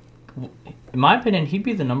think, in my opinion, he'd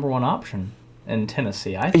be the number one option in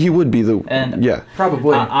Tennessee. He would be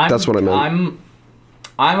probably. That's what I meant.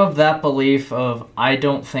 I'm of that belief of I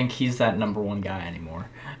don't think he's that number one guy anymore.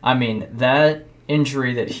 I mean, that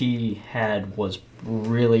injury that he had was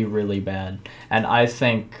really, really bad, and I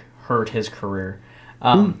think hurt his career.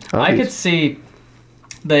 I could see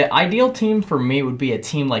the ideal team for me would be a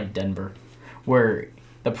team like Denver, where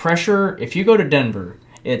the pressure, if you go to Denver,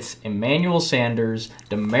 it's Emmanuel Sanders,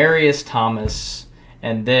 Demaryius Thomas,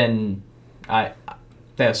 and then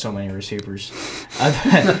they have so many receivers.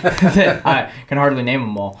 I can hardly name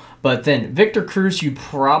them all. But then Victor Cruz, you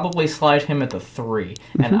probably slide him at the 3.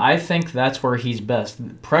 And I think that's where he's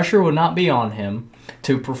best. Pressure would not be on him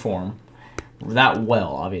to perform that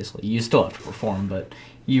well, obviously. You still have to perform, but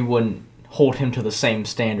you wouldn't hold him to the same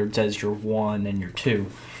standards as your 1 and your 2.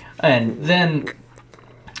 And then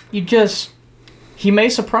he may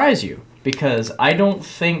surprise you because I don't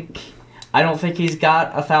think he's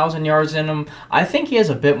got 1,000 yards in him. I think he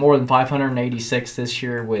has a bit more than 586 this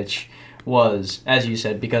year, which was, as you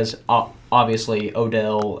said, because obviously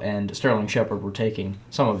Odell and Sterling Shepard were taking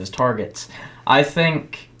some of his targets. I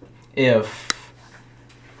think if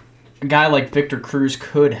a guy like Victor Cruz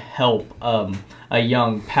could help a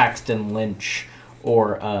young Paxton Lynch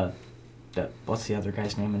or what's the other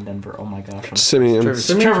guy's name in Denver? Oh my gosh. Simeon.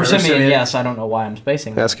 Trevor Simeon, yes. I don't know why I'm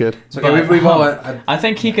spacing that. That's good. But, I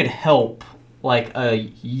think he could help like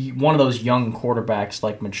one of those young quarterbacks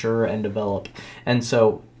like mature and develop. And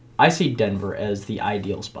so I see Denver as the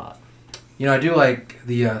ideal spot. You know, I do like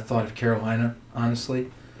the thought of Carolina,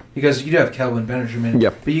 honestly, because you do have Kelvin Benjamin.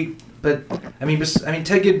 Yep. But I mean,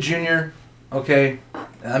 Ted Ginn Jr. Okay,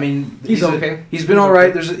 I mean he's okay. He's been all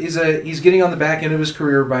right. He's getting on the back end of his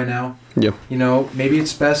career by now. Yeah. You know, maybe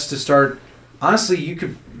it's best to start. Honestly, you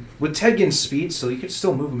could with Ted Ginn's speed, so you could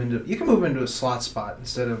still move him into a slot spot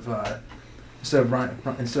instead of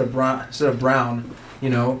Brown. You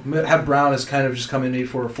know, have Brown as kind of just come in maybe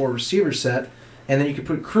for a 4 receiver set, and then you could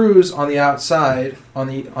put Cruz on the outside on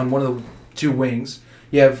one of the 2 wings.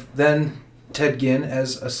 You have then Ted Ginn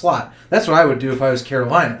as a slot. That's what I would do if I was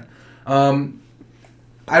Carolina.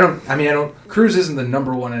 Cruz isn't the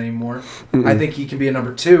number 1 anymore. Mm-mm. I think he can be a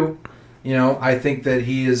number 2. You know, I think that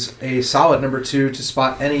he is a solid number 2 to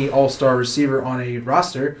spot any all-star receiver on a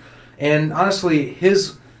roster. And honestly,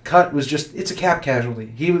 his cut was it's a cap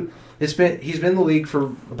casualty. He's been in the league for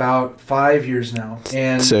about 5 years now.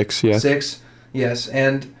 And 6, yeah. 6, yes.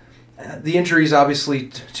 And the injuries, obviously,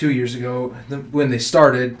 2 years ago, when they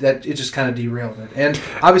started, that it just kind of derailed it. And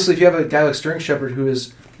obviously, if you have a guy like Sterling Shepard who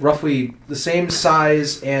is roughly the same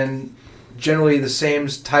size and generally the same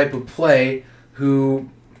type of play, who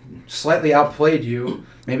slightly outplayed you,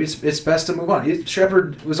 maybe it's best to move on.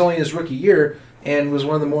 Shepard was only in his rookie year and was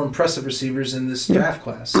one of the more impressive receivers in this draft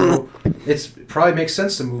class. So it probably makes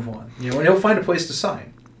sense to move on. You know, and he'll find a place to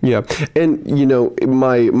sign. Yeah, and you know,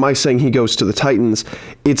 my saying he goes to the Titans,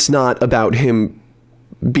 it's not about him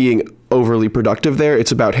being overly productive there.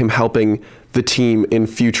 It's about him helping the team in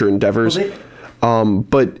future endeavors.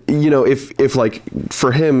 But you know, if like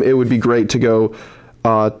for him, it would be great to go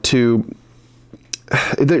to.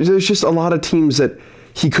 There's just a lot of teams that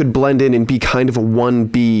he could blend in and be kind of a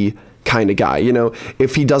 1B kind of guy. You know,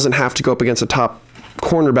 if he doesn't have to go up against a top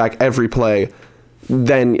cornerback every play,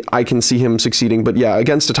 then I can see him succeeding. But yeah,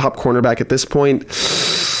 against a top cornerback at this point,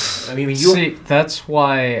 I mean, see, that's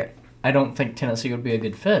why I don't think Tennessee would be a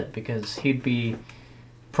good fit, because he'd be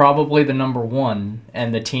probably the number 1,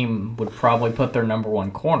 and the team would probably put their number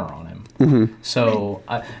 1 corner on him. Mm-hmm. So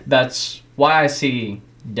that's why I see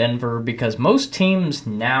Denver, because most teams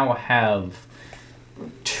now have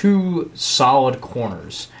 2 solid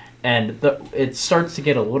corners. And it starts to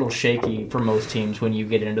get a little shaky for most teams when you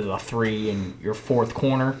get into the 3 and your 4th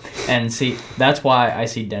corner. And see, that's why I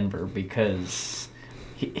see Denver, because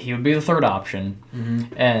he would be the 3rd option.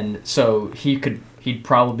 Mm-hmm. And so he'd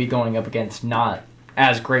probably be going up against not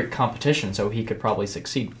as great competition, so he could probably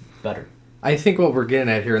succeed better. I think what we're getting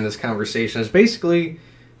at here in this conversation is basically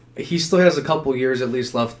he still has a couple years at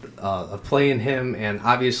least left of playing him, and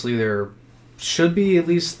obviously there should be at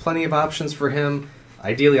least plenty of options for him.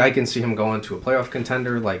 Ideally, I can see him going to a playoff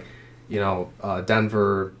contender like, you know,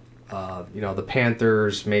 Denver, the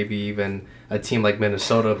Panthers, maybe even a team like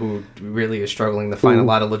Minnesota, who really is struggling to find a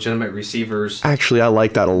lot of legitimate receivers. Actually, I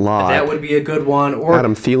like that a lot. That would be a good one. Or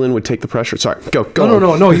Adam Thielen would take the pressure. Sorry, go.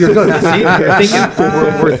 No, you're good.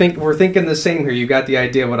 See, we're thinking the same here. You got the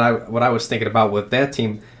idea what I was thinking about with that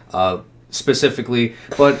team specifically.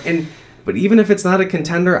 But even if it's not a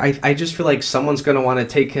contender, I just feel like someone's going to want to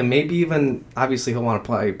take him. Maybe even, obviously, he'll want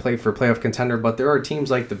to play for a playoff contender. But there are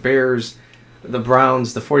teams like the Bears, the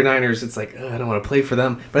Browns, the 49ers, it's like, I don't want to play for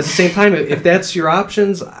them. But at the same time, if that's your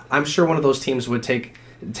options, I'm sure one of those teams would take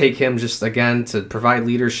him just, again, to provide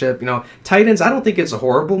leadership. Tight ends, I don't think it's a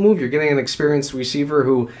horrible move. You're getting an experienced receiver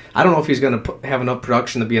who, I don't know if he's going to have enough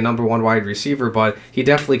production to be a number 1 wide receiver, but he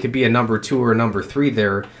definitely could be a number 2 or a number 3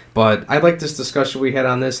 there. But I like this discussion we had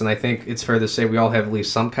on this, and I think it's fair to say we all have at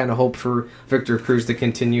least some kind of hope for Victor Cruz to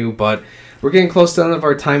continue. But we're getting close to the end of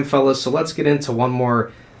our time, fellas, so let's get into one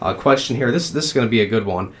more question here. This is going to be a good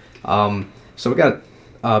one. So we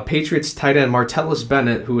got Patriots tight end Martellus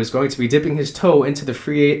Bennett, who is going to be dipping his toe into the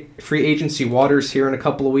free agency waters here in a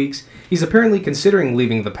couple of weeks. He's apparently considering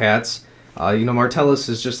leaving the Pats. Martellus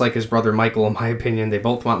is just like his brother Michael, in my opinion. They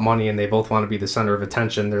both want money and they both want to be the center of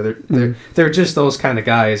attention. They're just those kind of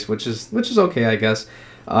guys, which is okay, I guess.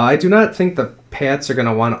 I do not think the Pats are going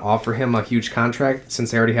to want to offer him a huge contract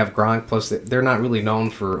since they already have Gronk. Plus, they're not really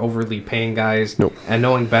known for overly paying guys. Nope. And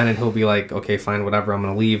knowing Bennett, he'll be like, okay, fine, whatever, I'm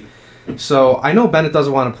going to leave. So I know Bennett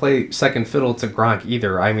doesn't want to play second fiddle to Gronk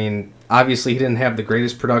either. I mean, obviously he didn't have the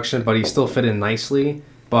greatest production, but he still fit in nicely.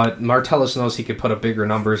 But Martellus knows he could put up bigger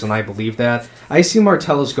numbers, and I believe that. I see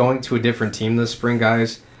Martellus going to a different team this spring,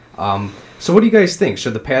 guys. So what do you guys think?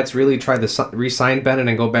 Should the Pats really try to re-sign Bennett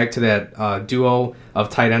and go back to that duo of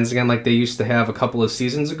tight ends again like they used to have a couple of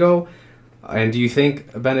seasons ago? And do you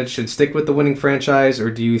think Bennett should stick with the winning franchise, or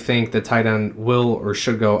do you think the tight end will or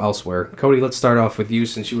should go elsewhere? Cody, let's start off with you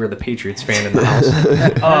since you were the Patriots fan in the house.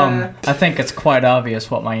 I think it's quite obvious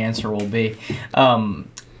what my answer will be.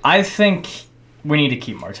 I think we need to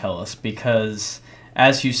keep Martellus because,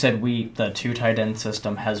 as you said, the 2 tight end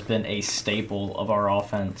system has been a staple of our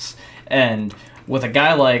offense. And with a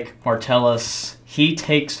guy like Martellus, he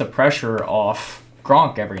takes the pressure off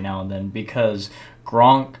Gronk every now and then because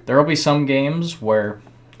Gronk, there will be some games where,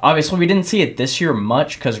 obviously we didn't see it this year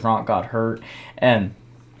much because Gronk got hurt,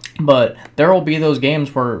 but there will be those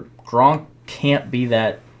games where Gronk can't be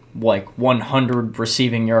that 100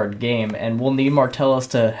 receiving yard game, and we'll need Martellus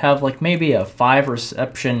to have maybe a 5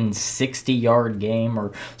 reception 60-yard game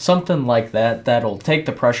or something like that that'll take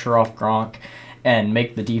the pressure off Gronk and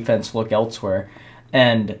make the defense look elsewhere.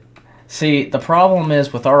 And see, the problem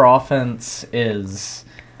is with our offense is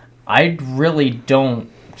I really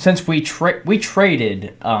don't, since we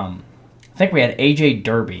traded I think we had AJ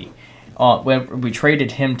Derby. We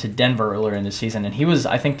traded him to Denver earlier in the season, and he was,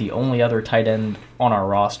 I think, the only other tight end on our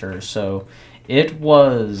roster. So it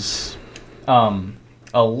was a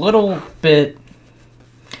little bit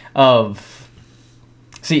of...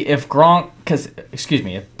 See, if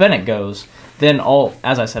Bennett goes, then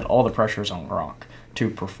as I said, all the pressure's on Gronk to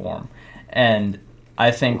perform. And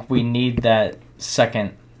I think we need that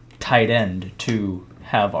second tight end to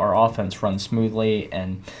have our offense run smoothly,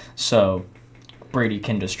 and so Brady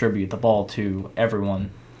can distribute the ball to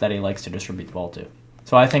everyone that he likes to distribute the ball to.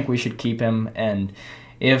 So I think we should keep him, and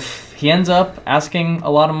if he ends up asking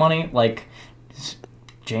a lot of money, like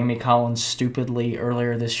Jamie Collins stupidly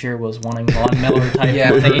earlier this year was wanting Von Miller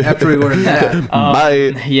type thing. After we learned that.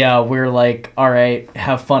 Bye. Yeah, we're like, all right,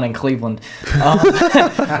 have fun in Cleveland.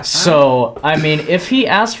 So, I mean, if he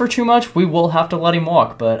asks for too much, we will have to let him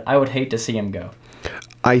walk, but I would hate to see him go.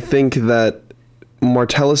 I think that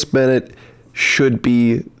Martellus Bennett should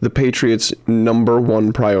be the Patriots' number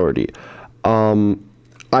 1 priority.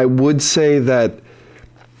 I would say that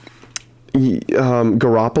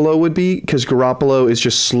Garoppolo would be, because Garoppolo is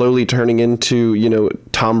just slowly turning into,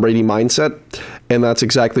 Tom Brady mindset, and that's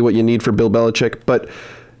exactly what you need for Bill Belichick. But,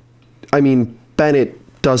 I mean, Bennett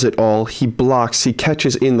does it all. He blocks, he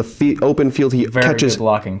catches in the open field, he Very catches good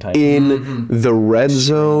blocking type. In the red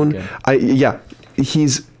zone.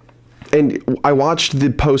 And I watched the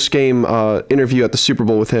post-game interview at the Super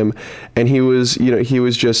Bowl with him, and he was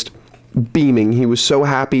just beaming. He was so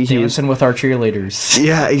happy. Dancing with our cheerleaders.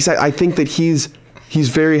 Yeah, exactly. I think that he's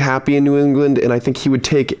very happy in New England, and I think he would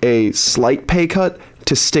take a slight pay cut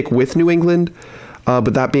to stick with New England.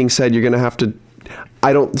 But that being said, you're going to have to...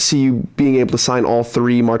 I don't see you being able to sign all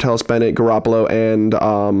 3, Martellus Bennett, Garoppolo, and...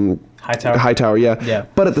 Hightower, yeah.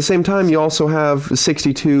 But at the same time, you also have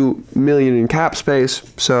 $62 million in cap space,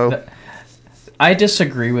 so... I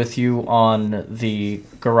disagree with you on the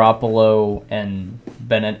Garoppolo and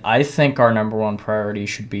Bennett. I think our number one priority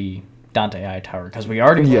should be Dante Hightower because we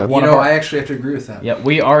already I actually have to agree with that. Yeah,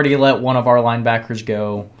 we already let one of our linebackers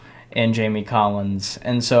go and Jamie Collins.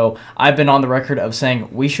 And so I've been on the record of saying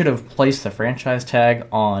we should have placed the franchise tag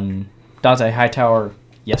on Dante Hightower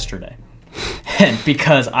yesterday. And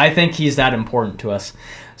because I think he's that important to us.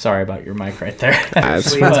 Sorry about your mic right there.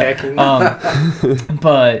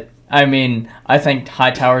 But I mean, I think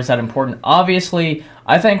Hightower is that important. Obviously,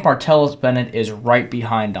 I think Martellus Bennett is right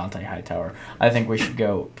behind Dante Hightower. I think we should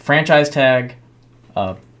go franchise tag,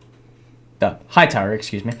 Hightower,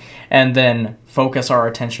 and then focus our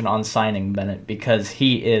attention on signing Bennett because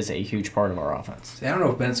he is a huge part of our offense. See, I don't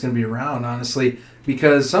know if Bennett's going to be around, honestly,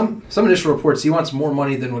 because some initial reports, he wants more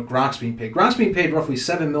money than what Gronk's being paid. Gronk's being paid roughly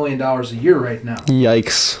 $7 million a year right now.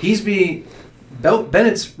 Yikes.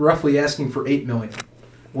 Bennett's roughly asking for $8 million,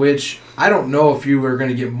 which I don't know if you are going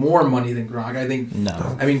to get more money than Gronk. I think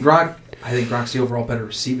Gronk's the overall better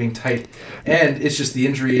receiving type, and it's just the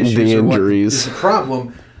injury issues. The injuries is the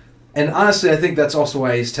problem. And honestly, I think that's also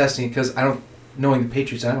why he's testing it because knowing the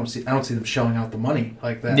Patriots, I don't see them shelling out the money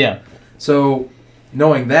like that. Yeah. So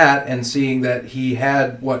knowing that and seeing that he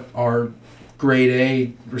had what are grade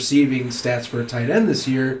A receiving stats for a tight end this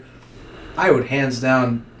year, I would hands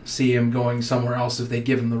down see him going somewhere else if they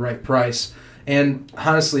give him the right price. And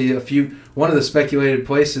honestly, one of the speculated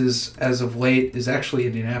places as of late is actually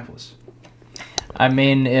Indianapolis. I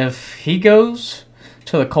mean, if he goes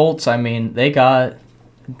to the Colts, I mean, they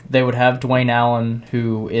would have Dwayne Allen,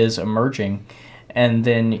 who is emerging, and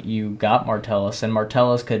then you got Martellus, and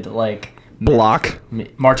Martellus could block.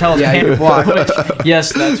 Martellus can't block.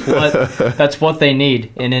 Yes, that's what they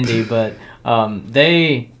need in Indy. But I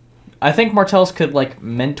think Martellus could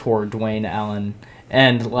mentor Dwayne Allen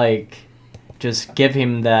and just give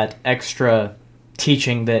him that extra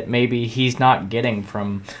teaching that maybe he's not getting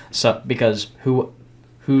from because who's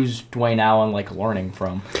Dwayne Allen learning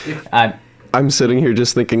from? I'm sitting here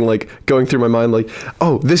just thinking, going through my mind,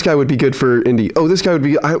 oh, this guy would be good for Indy. Oh, this guy would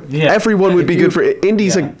be... everyone would be good for...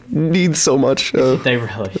 Indy's needs so much. They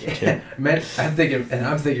really do. I'm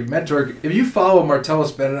thinking mentor. If you follow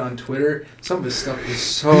Martellus Bennett on Twitter, some of his stuff is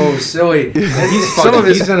so silly.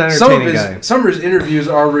 He's an entertaining guy. Some of his interviews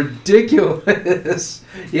are ridiculous.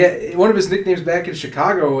 Yeah, one of his nicknames back in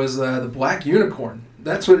Chicago was the Black Unicorn.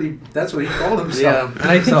 That's what he called himself. Yeah, and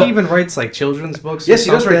I think he even writes children's books. Yes, he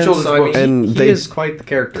does write children's books. And he is quite the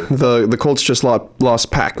character. The Colts just lost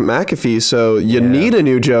Pat McAfee, so you need a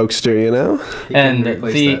new jokester, you know. And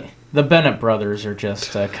the Bennett brothers are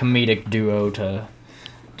just a comedic duo to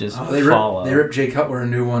just follow. They ripped Jay Cutler a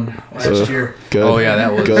new one last year. Good. Oh yeah,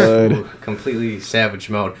 that was good. Completely savage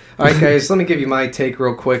mode. All right, guys, let me give you my take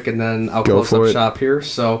real quick, and then I'll close up shop here.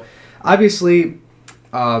 So, obviously.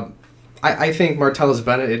 I think Martellus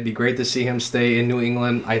Bennett, it'd be great to see him stay in New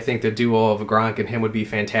England. I think the duo of Gronk and him would be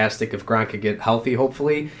fantastic if Gronk could get healthy,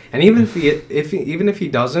 hopefully. And even if he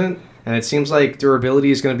doesn't, and it seems like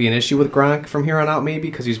durability is going to be an issue with Gronk from here on out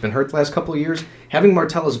maybe because he's been hurt the last couple of years, having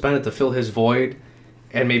Martellus Bennett to fill his void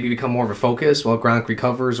and maybe become more of a focus while Gronk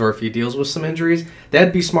recovers or if he deals with some injuries,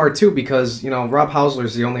 that'd be smart too because, Rob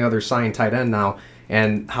Hausler's the only other signed tight end now.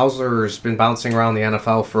 And Hausler's been bouncing around the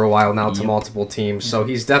NFL for a while now to multiple teams, so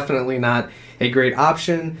he's definitely not a great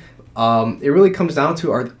option. It really comes down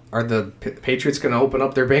to are the Patriots going to open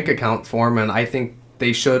up their bank account for him, and I think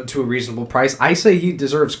they should to a reasonable price. I say he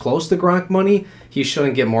deserves close to Gronk money. He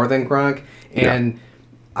shouldn't get more than Gronk, and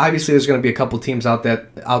obviously there's going to be a couple teams out there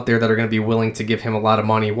that are going to be willing to give him a lot of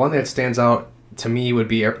money. One that stands out to me would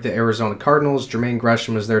be the Arizona Cardinals. Jermaine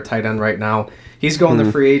Gresham is their tight end right now. He's going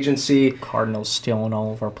to free agency. Cardinals stealing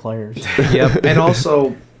all of our players. Yep, and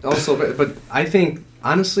also, but I think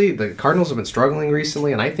honestly the Cardinals have been struggling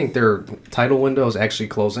recently, and I think their title window is actually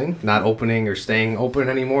closing, not opening or staying open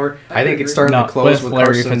anymore. I think it's starting to close with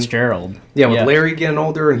Larry Carson Fitzgerald. Yeah, with Larry getting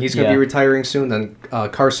older, and he's going to be retiring soon. Then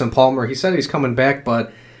Carson Palmer, he said he's coming back,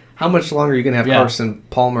 but how much longer are you going to have Carson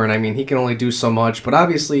Palmer? And I mean, he can only do so much, but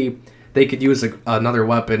obviously they could use another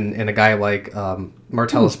weapon in a guy like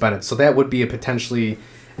Martellus Bennett. So that would be a potentially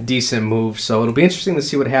decent move. So it'll be interesting to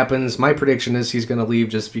see what happens. My prediction is he's going to leave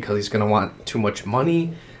just because he's going to want too much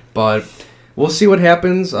money. But we'll see what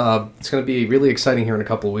happens. It's going to be really exciting here in a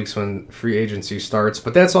couple of weeks when free agency starts.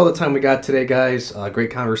 But that's all the time we got today, guys.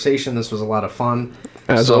 Great conversation. This was a lot of fun.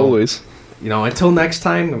 As always. Until next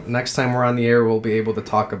time we're on the air, we'll be able to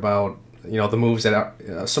talk about the moves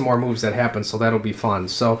some more moves that happen, so that'll be fun.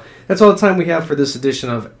 So that's all the time we have for this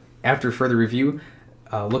edition of After Further Review.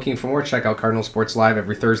 Looking for more, check out Cardinal Sports Live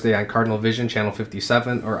every Thursday on Cardinal Vision, Channel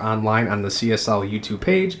 57, or online on the CSL YouTube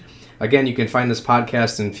page. Again, you can find this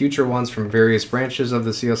podcast and future ones from various branches of the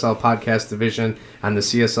CSL podcast division on the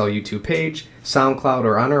CSL YouTube page, SoundCloud,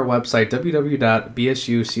 or on our website,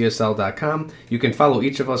 www.bsucsl.com. You can follow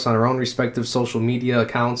each of us on our own respective social media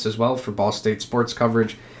accounts as well for Ball State sports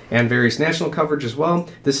coverage and various national coverage as well.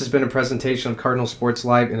 This has been a presentation of Cardinal Sports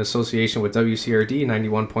Live in association with WCRD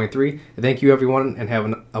 91.3. Thank you, everyone, and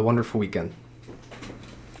have a wonderful weekend.